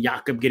season,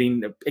 Jakob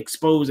getting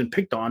exposed and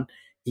picked on.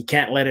 He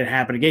can't let it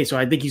happen again. So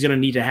I think he's going to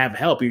need to have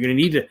help. You're going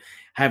to need to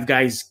have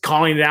guys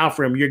calling it out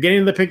for him. You're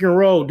getting the pick and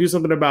roll. Do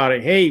something about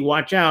it. Hey,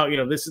 watch out.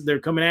 They're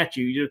coming at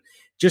you.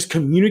 Just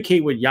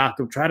communicate with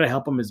Jakob. Try to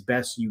help him as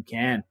best you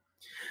can.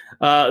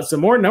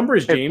 Some more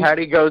numbers, James. If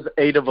Patty goes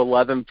 8 of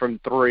 11 from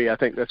 3, I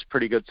think that's a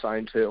pretty good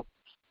sign too.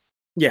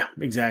 Yeah,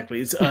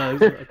 exactly. It's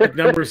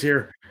numbers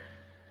here.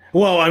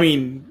 Well, I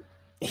mean,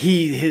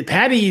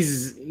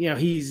 Patty's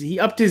he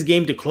upped his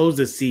game to close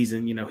this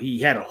season. He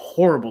had a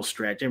horrible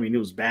stretch. I mean, it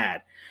was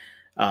bad.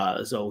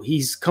 So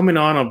he's coming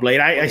on late.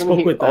 I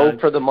spoke with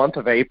for the month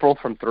of April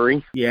from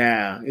 3.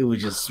 Yeah, it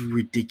was just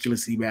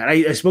ridiculously bad.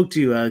 I spoke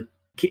to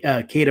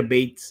Kata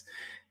Bates,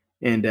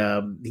 and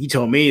he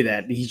told me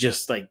that he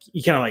just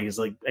he kind of is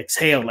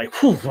exhaled,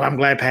 whew, I'm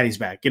glad Patty's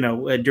back.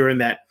 During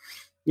that,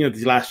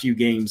 these last few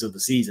games of the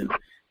season.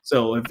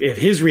 So if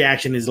his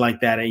reaction is like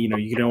that,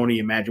 you can only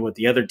imagine what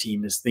the other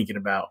team is thinking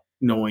about,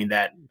 knowing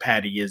that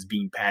Patty is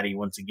being Patty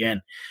once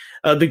again.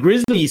 The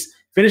Grizzlies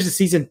finished the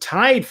season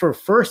tied for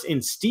first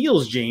in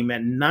steals, James,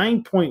 at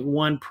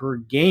 9.1 per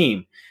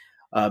game.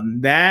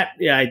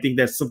 I think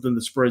that's something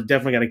the Spurs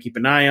definitely got to keep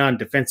an eye on.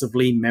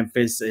 Defensively,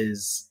 Memphis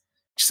is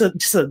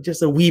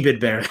just a wee bit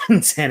better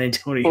than San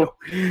Antonio.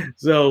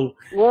 So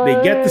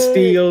they get the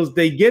steals,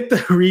 they get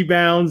the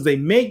rebounds, they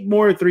make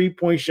more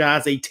 3-point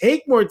shots, they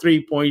take more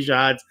 3-point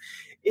shots.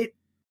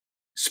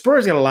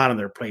 Spurs got a lot on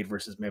their plate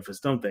versus Memphis,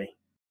 don't they?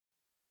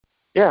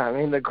 Yeah, I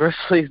mean, the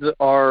Grizzlies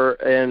are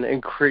an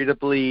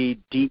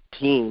incredibly deep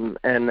team,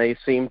 and they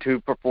seem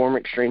to perform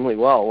extremely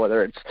well,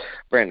 whether it's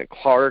Brandon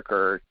Clark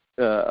or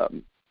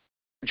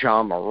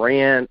John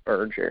Morant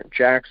or Jaren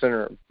Jackson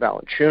or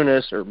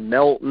Valanciunas or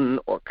Melton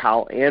or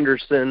Kyle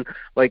Anderson.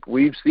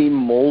 We've seen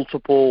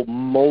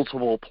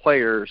multiple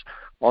players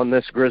on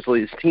this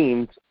Grizzlies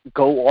team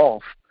go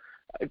off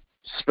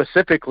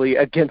specifically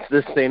against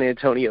this San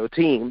Antonio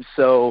team.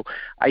 So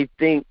I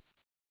think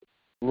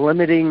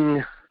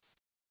limiting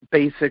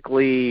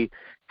basically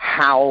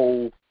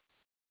how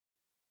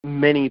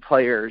many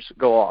players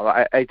go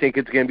off. I think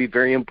it's going to be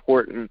very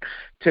important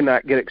to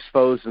not get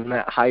exposed in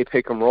that high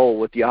pick and roll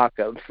with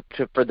Jakob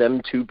for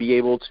them to be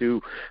able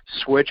to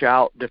switch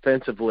out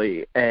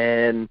defensively.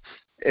 And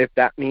if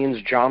that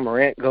means John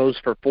Morant goes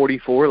for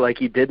 44 like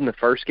he did in the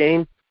first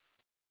game,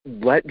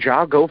 let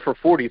Ja go for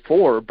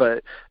 44,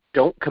 but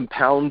don't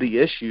compound the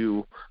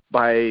issue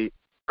by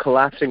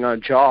collapsing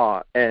on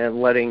Ja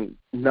and letting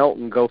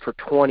Melton go for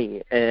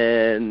 20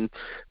 and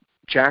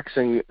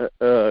Jackson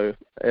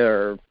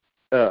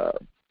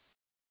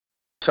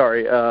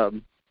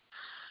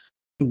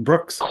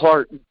Brooks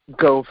Clark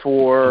go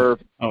for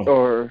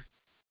or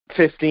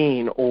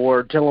 15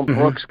 or Dylan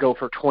Brooks go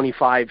for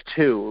 25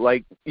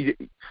 too.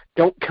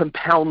 Don't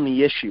compound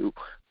the issue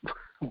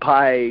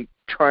by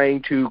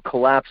trying to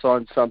collapse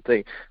on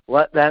something.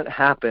 Let that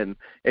happen.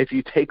 If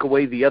you take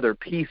away the other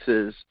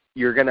pieces,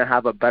 you're going to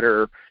have a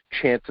better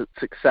chance at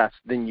success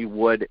than you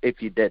would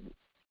if you didn't.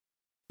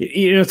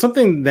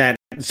 Something that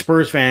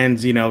Spurs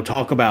fans,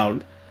 talk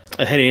about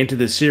heading into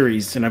this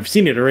series, and I've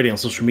seen it already on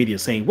social media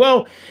saying,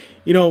 well,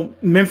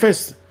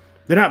 Memphis,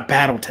 they're not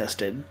battle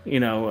tested.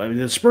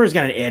 The Spurs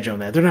got an edge on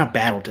that. They're not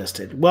battle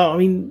tested. Well,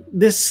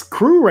 this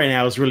crew right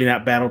now is really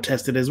not battle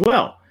tested as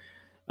well.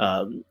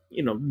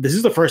 This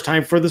is the first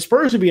time for the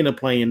Spurs to be in a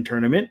play-in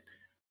tournament,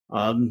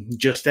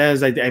 just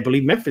as I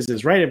believe Memphis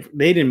is, right?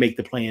 They didn't make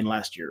the play-in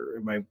last year,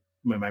 if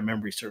my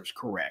memory serves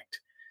correct.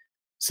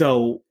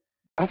 So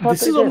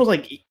this is almost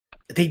like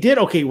they did.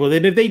 Okay, well,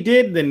 if they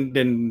did,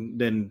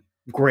 then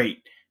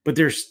great. But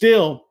there's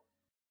still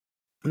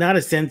not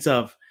a sense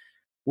of,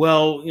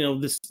 well,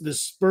 this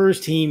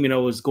Spurs team,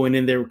 is going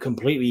in there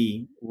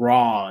completely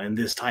raw in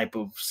this type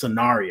of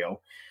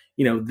scenario.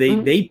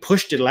 They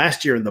pushed it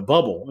last year in the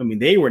bubble.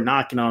 They were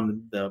knocking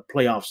on the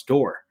playoffs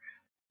door.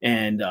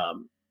 And,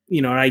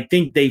 and I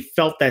think they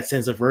felt that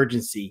sense of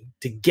urgency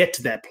to get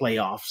to that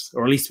playoffs,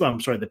 or at least,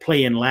 the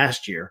play-in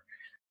last year.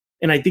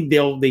 And I think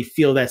they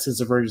feel that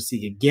sense of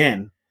urgency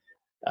again.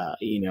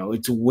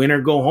 It's win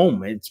or go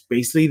home. It's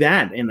basically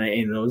that. And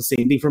the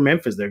same thing for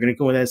Memphis. They're going to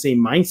go with that same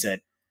mindset.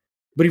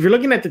 But if you're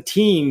looking at the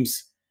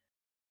teams,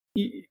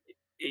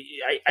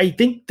 I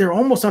think they're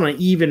almost on an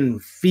even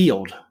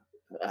field.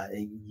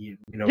 And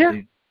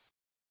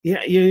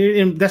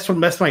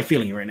that's my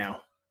feeling right now.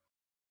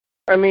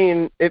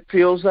 It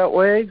feels that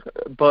way,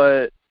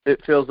 but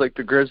it feels like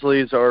the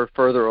Grizzlies are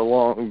further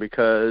along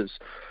because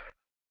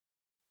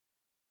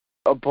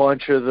a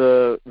bunch of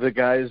the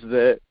guys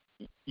that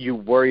you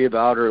worry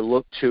about or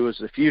look to as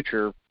the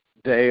future,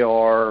 they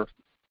are,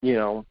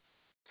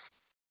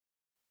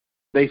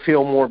 they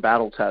feel more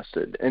battle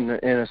tested in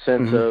a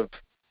sense of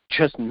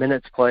just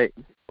minutes played.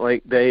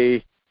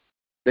 They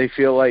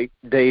feel like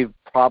they've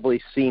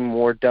probably seen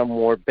more, done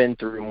more, been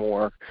through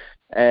more,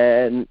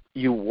 and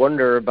you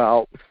wonder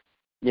about,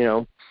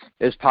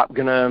 is Pop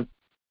gonna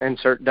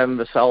insert Devin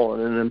Vassell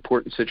in an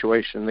important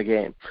situation in the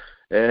game?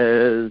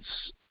 Is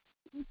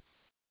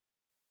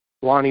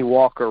Lonnie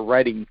Walker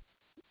ready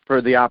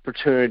for the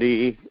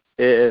opportunity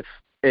if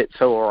it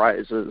so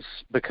arises?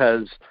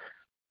 Because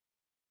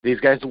these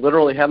guys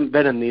literally haven't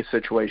been in these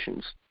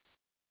situations.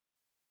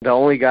 The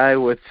only guy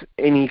with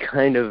any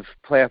kind of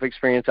playoff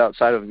experience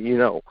outside of,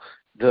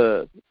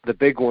 the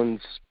big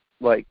ones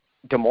like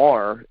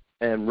DeMar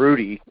and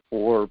Rudy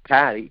or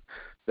Patty,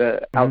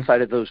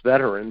 outside of those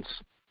veterans,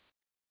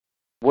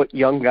 what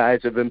young guys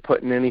have been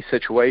put in any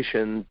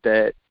situation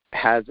that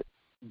has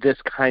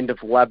this kind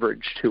of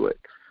leverage to it?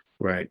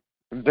 Right.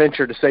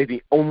 Venture to say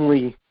the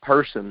only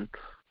person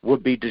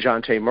would be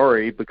DeJounte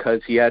Murray,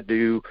 because he had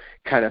to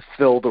kind of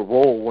fill the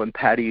role when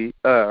Tony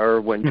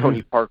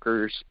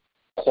Parker's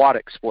quad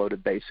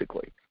exploded,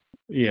 basically.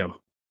 Yeah.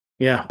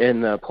 Yeah. in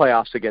the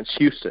playoffs against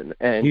Houston,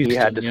 and he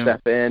had to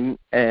step in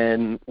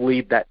and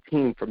lead that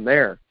team from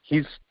there.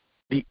 He's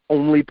the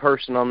only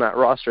person on that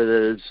roster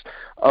that is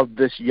of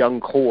this young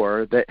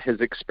core that has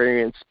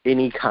experienced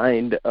any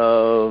kind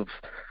of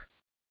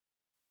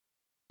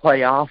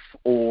playoff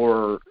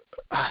or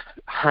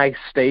high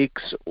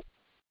stakes,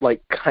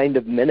 like, kind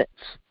of minutes.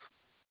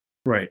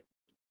 Right.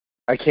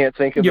 I can't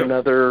think of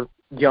another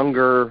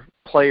younger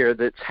player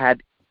that's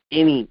had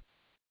any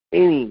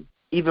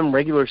even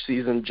regular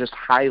season, just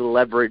high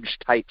leverage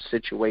type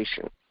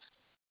situation.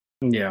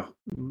 Yeah.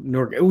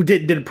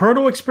 Did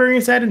Proto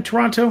experience that in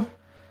Toronto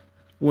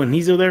when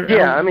he's over there?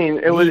 Yeah, I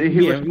mean,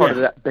 he was part of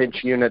that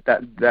bench unit,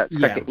 that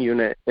second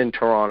unit in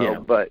Toronto. Yeah.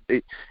 But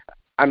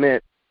I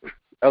meant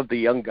of the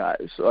young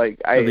guys. Like,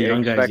 I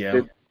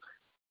expected,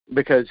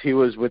 because he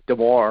was with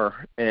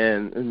DeMar,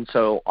 and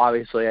so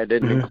obviously I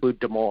didn't include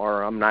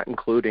DeMar. I'm not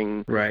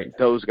including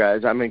those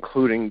guys. I'm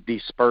including the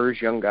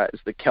Spurs young guys,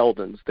 the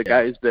Keldons, the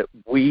guys that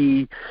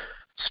we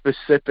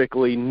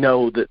specifically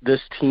know that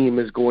this team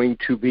is going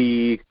to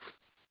be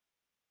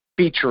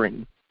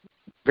featuring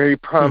very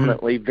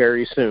prominently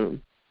very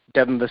soon.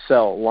 Devin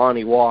Vassell,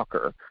 Lonnie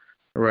Walker.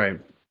 Right.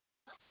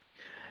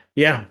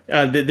 Yeah,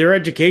 their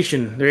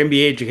education, their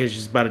NBA education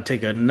is about to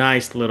take a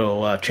nice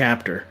little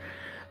chapter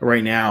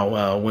right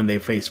now when they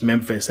face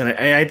Memphis, and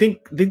I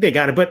think they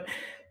got it. But at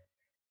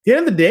the end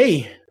of the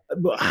day,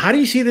 how do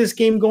you see this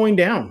game going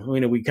down? I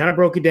mean, we kind of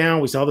broke it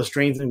down. We saw the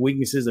strengths and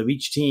weaknesses of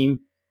each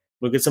team.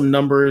 Look at some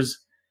numbers,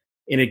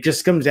 and it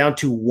just comes down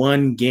to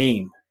one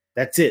game.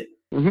 That's it.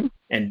 And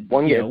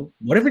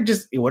what if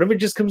it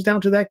just comes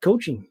down to that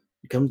coaching?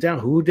 It comes down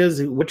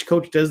which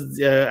coach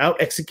does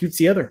out executes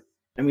the other.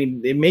 I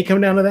mean, it may come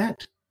down to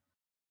that.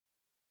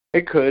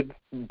 It could,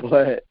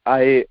 but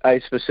I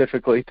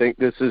specifically think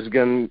this is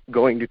going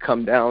to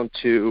come down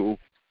to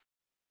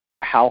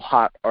how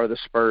hot are the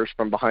Spurs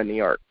from behind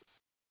the arc.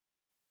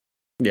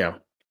 Yeah.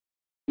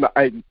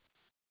 I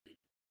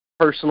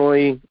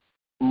personally,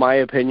 my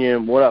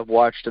opinion, what I've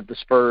watched of the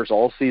Spurs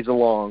all season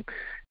long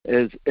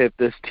is if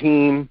this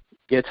team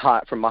gets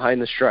hot from behind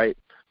the stripe,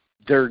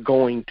 they're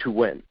going to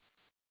win.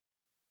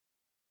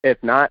 If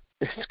not,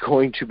 it's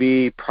going to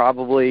be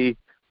probably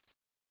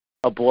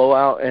a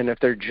blowout, and if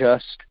they're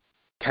just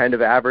kind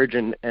of average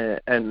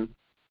and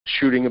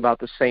shooting about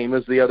the same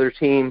as the other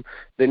team,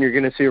 then you're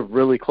going to see a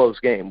really close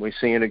game. We've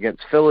seen it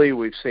against Philly.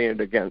 We've seen it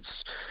against,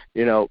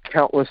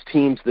 countless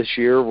teams this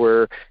year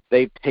where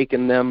they've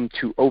taken them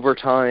to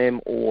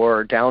overtime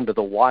or down to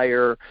the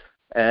wire.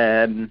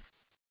 And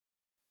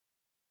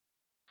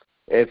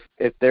if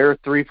their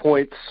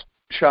 3-point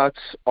shots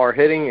are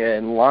hitting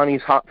and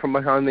Lonnie's hot from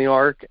behind the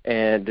arc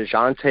and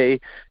DeJounte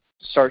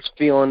starts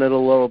feeling it a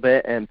little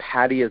bit and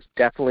Patty is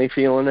definitely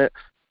feeling it,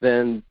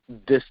 then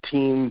this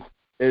team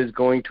is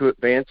going to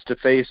advance to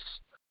face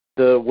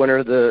the winner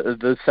of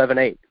the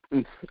 7-8.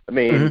 I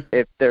mean,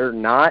 if they're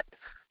not,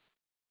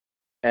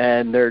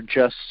 and they're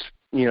just,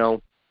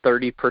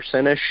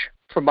 30%-ish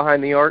from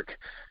behind the arc,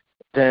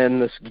 then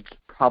this is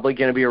probably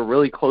going to be a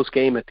really close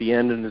game at the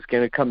end, and it's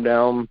going to come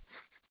down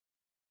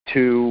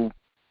to,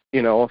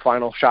 a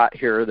final shot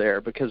here or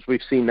there, because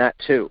we've seen that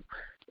too.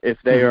 If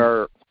they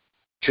are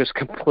just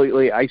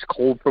completely ice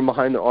cold from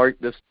behind the arc,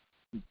 this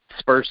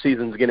Spurs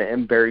season is going to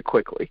end very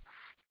quickly.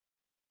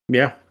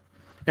 Yeah.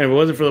 And if it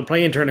wasn't for the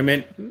play-in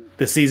tournament,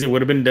 the season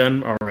would have been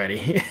done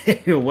already.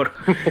 So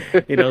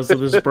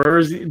the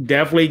Spurs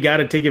definitely got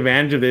to take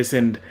advantage of this.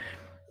 And,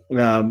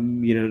 they're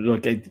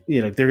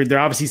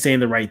obviously saying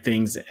the right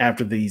things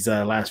after these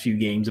last few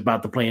games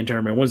about the play-in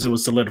tournament. Once it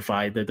was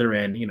solidified that they're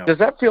in, Does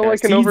that feel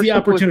like an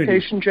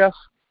oversimplification, Jeff?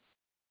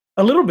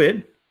 A little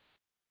bit.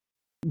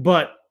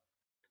 But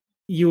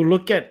you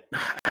look at,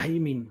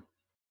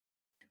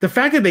 the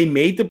fact that they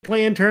made the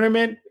play-in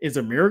tournament is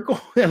a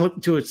miracle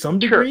to some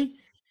degree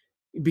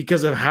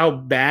because of how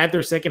bad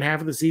their second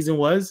half of the season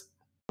was.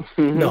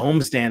 The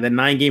homestand, that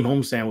 9-game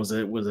homestand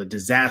was a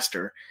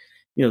disaster.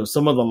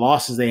 Some of the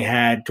losses they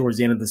had towards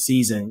the end of the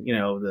season,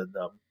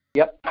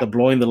 the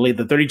blowing the lead,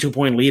 the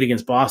 32-point lead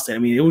against Boston. I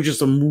mean, it was just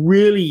some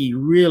really,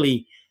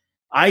 really,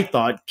 I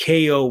thought,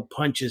 KO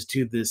punches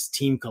to this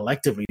team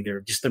collectively.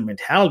 They're just their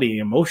mentality,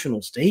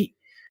 emotional state.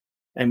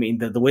 I mean,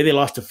 the way they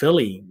lost to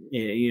Philly,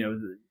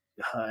 the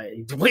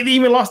way they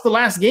even lost the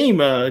last game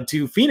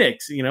to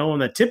Phoenix, on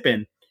the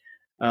tip-in.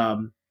 But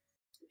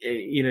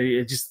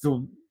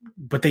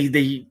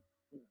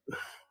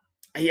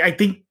I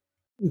think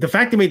the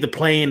fact they made the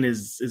play-in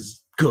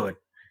is good.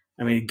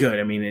 I mean, good.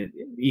 I mean,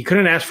 you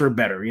couldn't ask for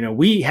better.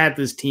 We had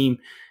this team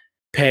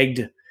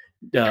pegged,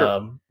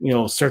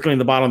 circling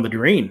the bottom of the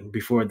drain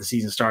before the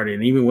season started,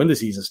 and even when the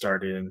season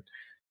started.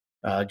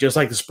 And just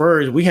like the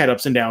Spurs, we had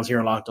ups and downs here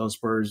in Locked On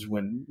Spurs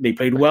when they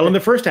played well in the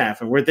first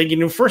half, and we're thinking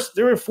they were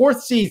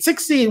 4th seed, 6th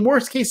seed,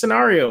 worst case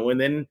scenario, and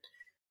then,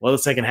 the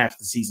second half of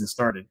the season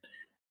started.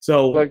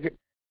 So,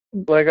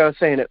 like I was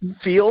saying, it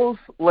feels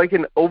like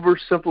an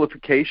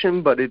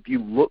oversimplification, but if you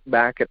look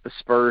back at the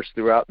Spurs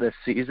throughout this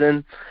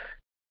season,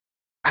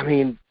 I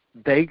mean,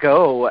 they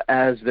go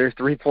as their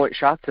 3-point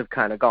shots have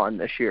kind of gone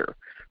this year.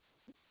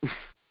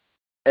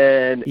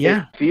 And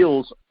Yeah. it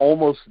feels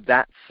almost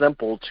that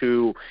simple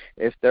to,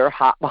 if they're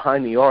hot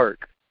behind the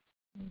arc,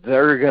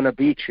 they're going to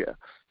beat you.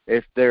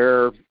 If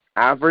they're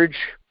average,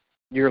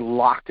 you're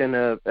locked in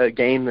a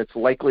game that's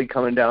likely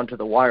coming down to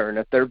the wire. And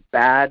if they're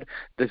bad,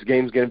 this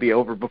game's going to be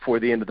over before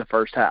the end of the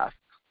first half.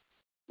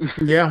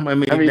 Yeah, I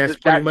mean that's pretty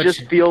that much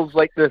just feels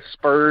like the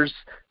Spurs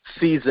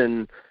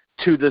season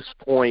to this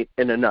point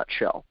in a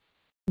nutshell.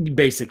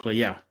 basically,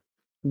 yeah.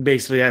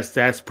 Basically,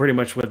 that's pretty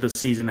much what the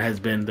season has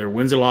been. Their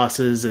wins and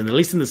losses, and at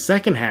least in the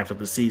second half of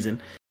the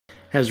season,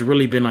 has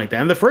really been like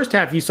that. In the first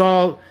half, you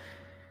saw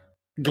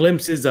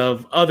glimpses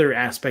of other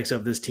aspects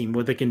of this team,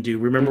 what they can do.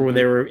 Remember when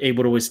they were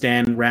able to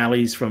withstand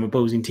rallies from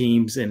opposing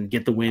teams and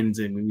get the wins,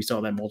 and we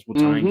saw that multiple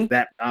times.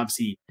 That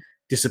obviously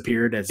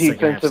disappeared as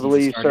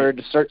defensively. You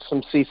started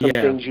to see some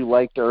Yeah. things you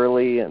liked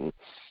early, and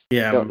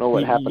don't know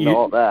what happened to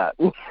all that.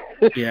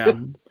 Yeah,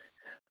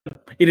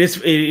 it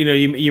is.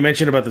 You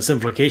mentioned about the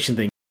simplification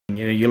thing.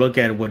 You look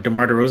at what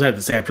DeMar DeRozan had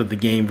to say after the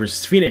game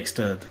versus Phoenix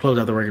to close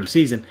out the regular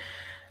season.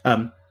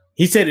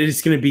 He said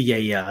it's going to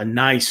be a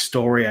nice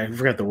story. I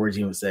forgot the words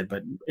he even said,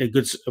 but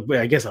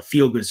a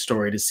feel-good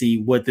story to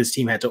see what this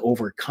team had to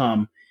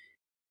overcome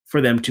for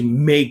them to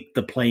make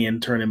the play-in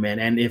tournament.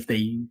 And if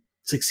they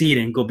succeed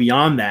and go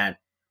beyond that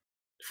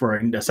for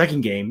a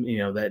second game,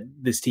 that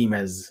this team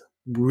has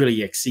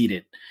really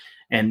exceeded.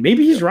 And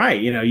maybe he's right.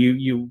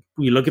 You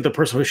look at the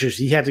personal issues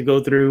he had to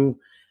go through.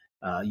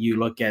 You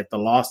look at the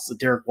loss of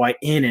Derek White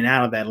in and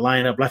out of that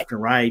lineup, left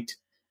and right,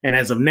 and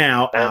as of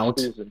now,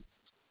 out.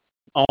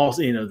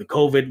 Also, the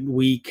COVID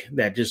week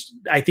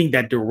I think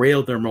that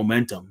derailed their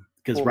momentum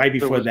because right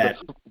before that,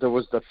 there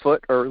was the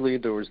foot early,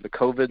 there was the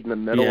COVID in the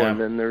middle,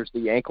 and then there's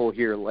the ankle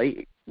here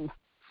late.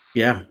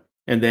 Yeah,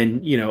 and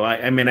then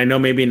I know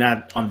maybe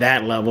not on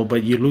that level,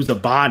 but you lose a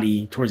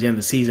body towards the end of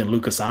the season,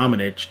 Luka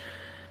Samanic,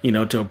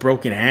 to a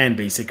broken hand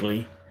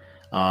basically.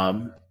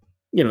 So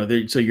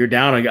you're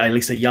down at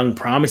least a young,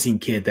 promising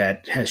kid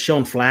that has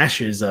shown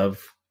flashes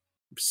of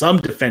some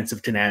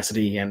defensive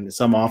tenacity and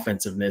some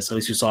offensiveness. At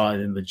least you saw it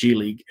in the G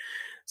League.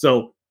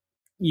 So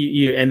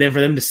and then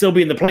for them to still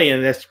be in the play,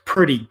 and that's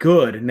pretty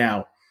good.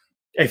 Now,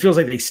 it feels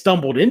like they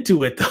stumbled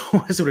into it, though.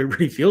 That's what it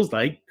really feels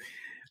like.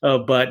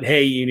 But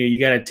hey, you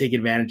got to take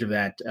advantage of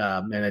that,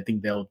 and I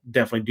think they'll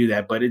definitely do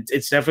that. But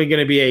it's definitely going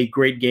to be a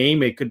great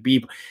game. It could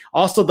be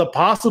also the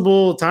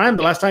possible time,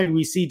 the last time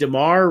we see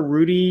DeMar,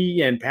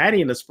 Rudy, and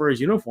Patty in the Spurs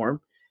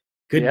uniform,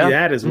 could be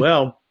that as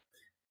well.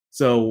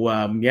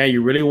 So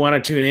you really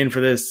want to tune in for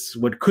this,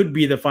 what could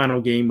be the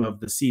final game of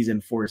the season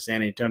for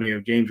San Antonio.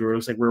 James, it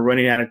looks like we're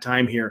running out of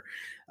time here,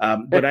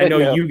 but I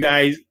know you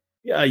guys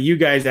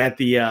at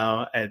the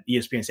at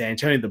ESPN San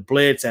Antonio, the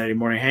Blitz, Saturday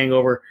Morning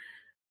Hangover.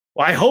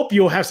 Well, I hope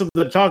you'll have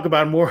something to talk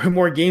about,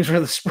 more games for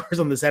the Spurs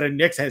on the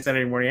next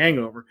Saturday Morning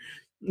Hangover.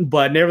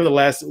 But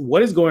nevertheless,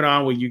 what is going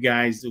on with you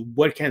guys?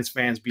 What can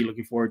fans be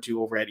looking forward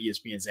to over at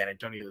ESPN San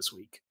Antonio this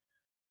week?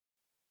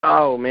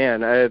 Oh,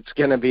 man, it's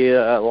going to be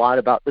a lot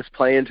about this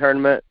play-in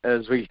tournament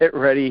as we get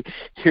ready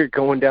here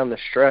going down the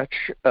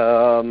stretch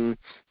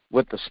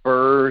with the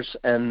Spurs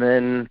and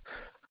then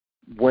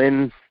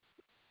win.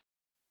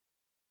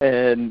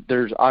 And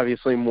there's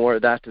obviously more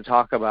of that to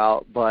talk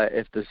about, but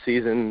if the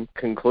season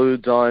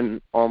concludes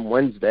on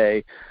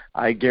Wednesday,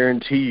 I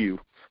guarantee you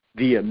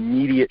the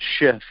immediate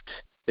shift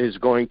is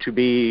going to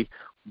be,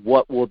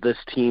 what will this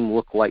team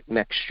look like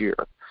next year?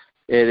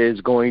 It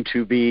is going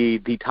to be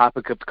the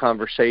topic of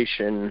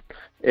conversation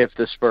if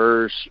the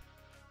Spurs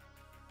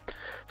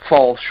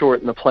fall short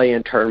in the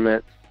play-in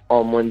tournament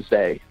on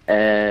Wednesday.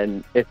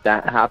 And if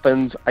that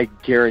happens, I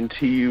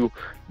guarantee you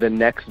the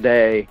next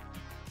day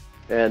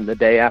and the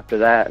day after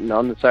that, and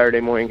on the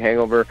Saturday Morning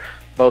Hangover,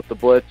 both the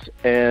Blitz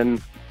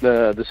and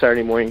the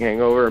Saturday Morning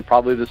Hangover and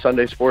probably the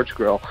Sunday Sports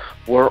Grill,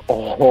 we're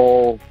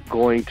all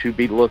going to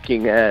be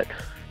looking at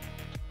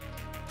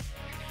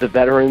the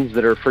veterans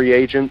that are free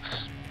agents,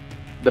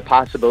 the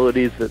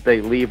possibilities that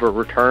they leave or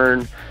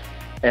return,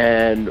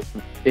 and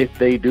if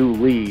they do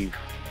leave,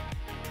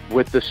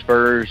 with the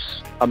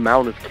Spurs'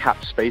 amount of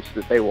cap space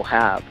that they will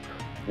have,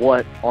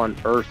 what on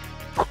earth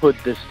could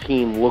this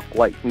team look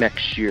like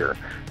next year?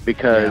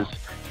 Because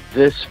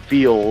this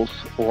feels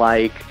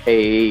like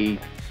a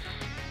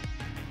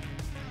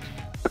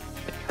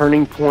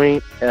turning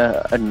point,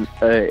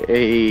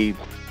 a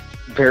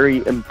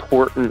very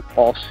important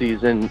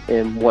offseason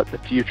in what the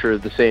future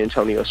of the San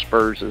Antonio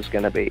Spurs is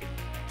going to be.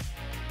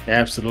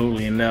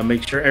 Absolutely, and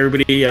make sure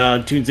everybody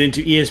tunes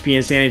into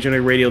ESPN San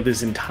Antonio Radio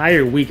this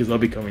entire week, as they'll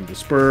be covering the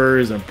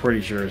Spurs. I'm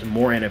pretty sure there's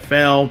more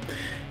NFL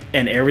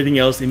and everything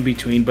else in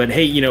between. But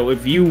hey,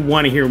 if you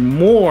want to hear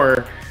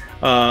more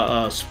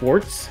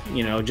sports,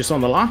 just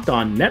on the Locked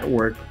On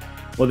Network,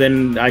 well,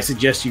 then I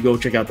suggest you go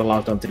check out the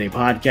Locked On Today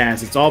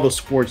podcast. It's all the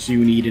sports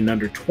you need in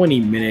under 20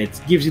 minutes.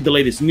 Gives you the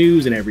latest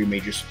news in every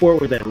major sport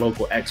with that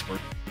local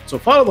expert. So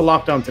follow the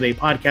Locked On Today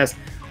podcast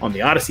on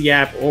the Odyssey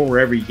app or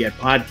wherever you get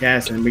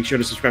podcasts, and make sure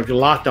to subscribe to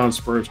Locked On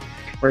Spurs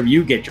wherever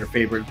you get your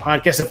favorite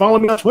podcasts, and follow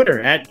me on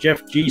Twitter at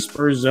Jeff G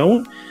Spurs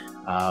Zone.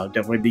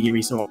 Definitely be giving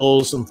me some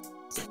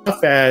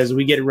stuff as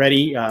we get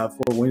ready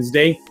for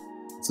Wednesday.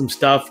 some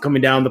stuff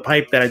coming down the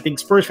pipe that I think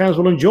Spurs fans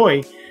will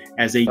enjoy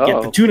as they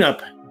get the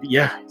tune-up.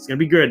 Yeah, it's going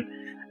to be good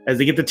as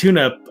they get the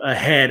tune-up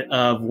ahead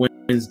of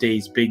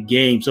Wednesday's big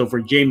game. So for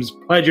James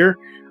Pledger,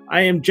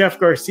 I am Jeff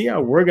Garcia.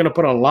 We're going to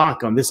put a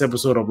lock on this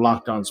episode of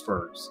Locked On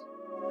Spurs.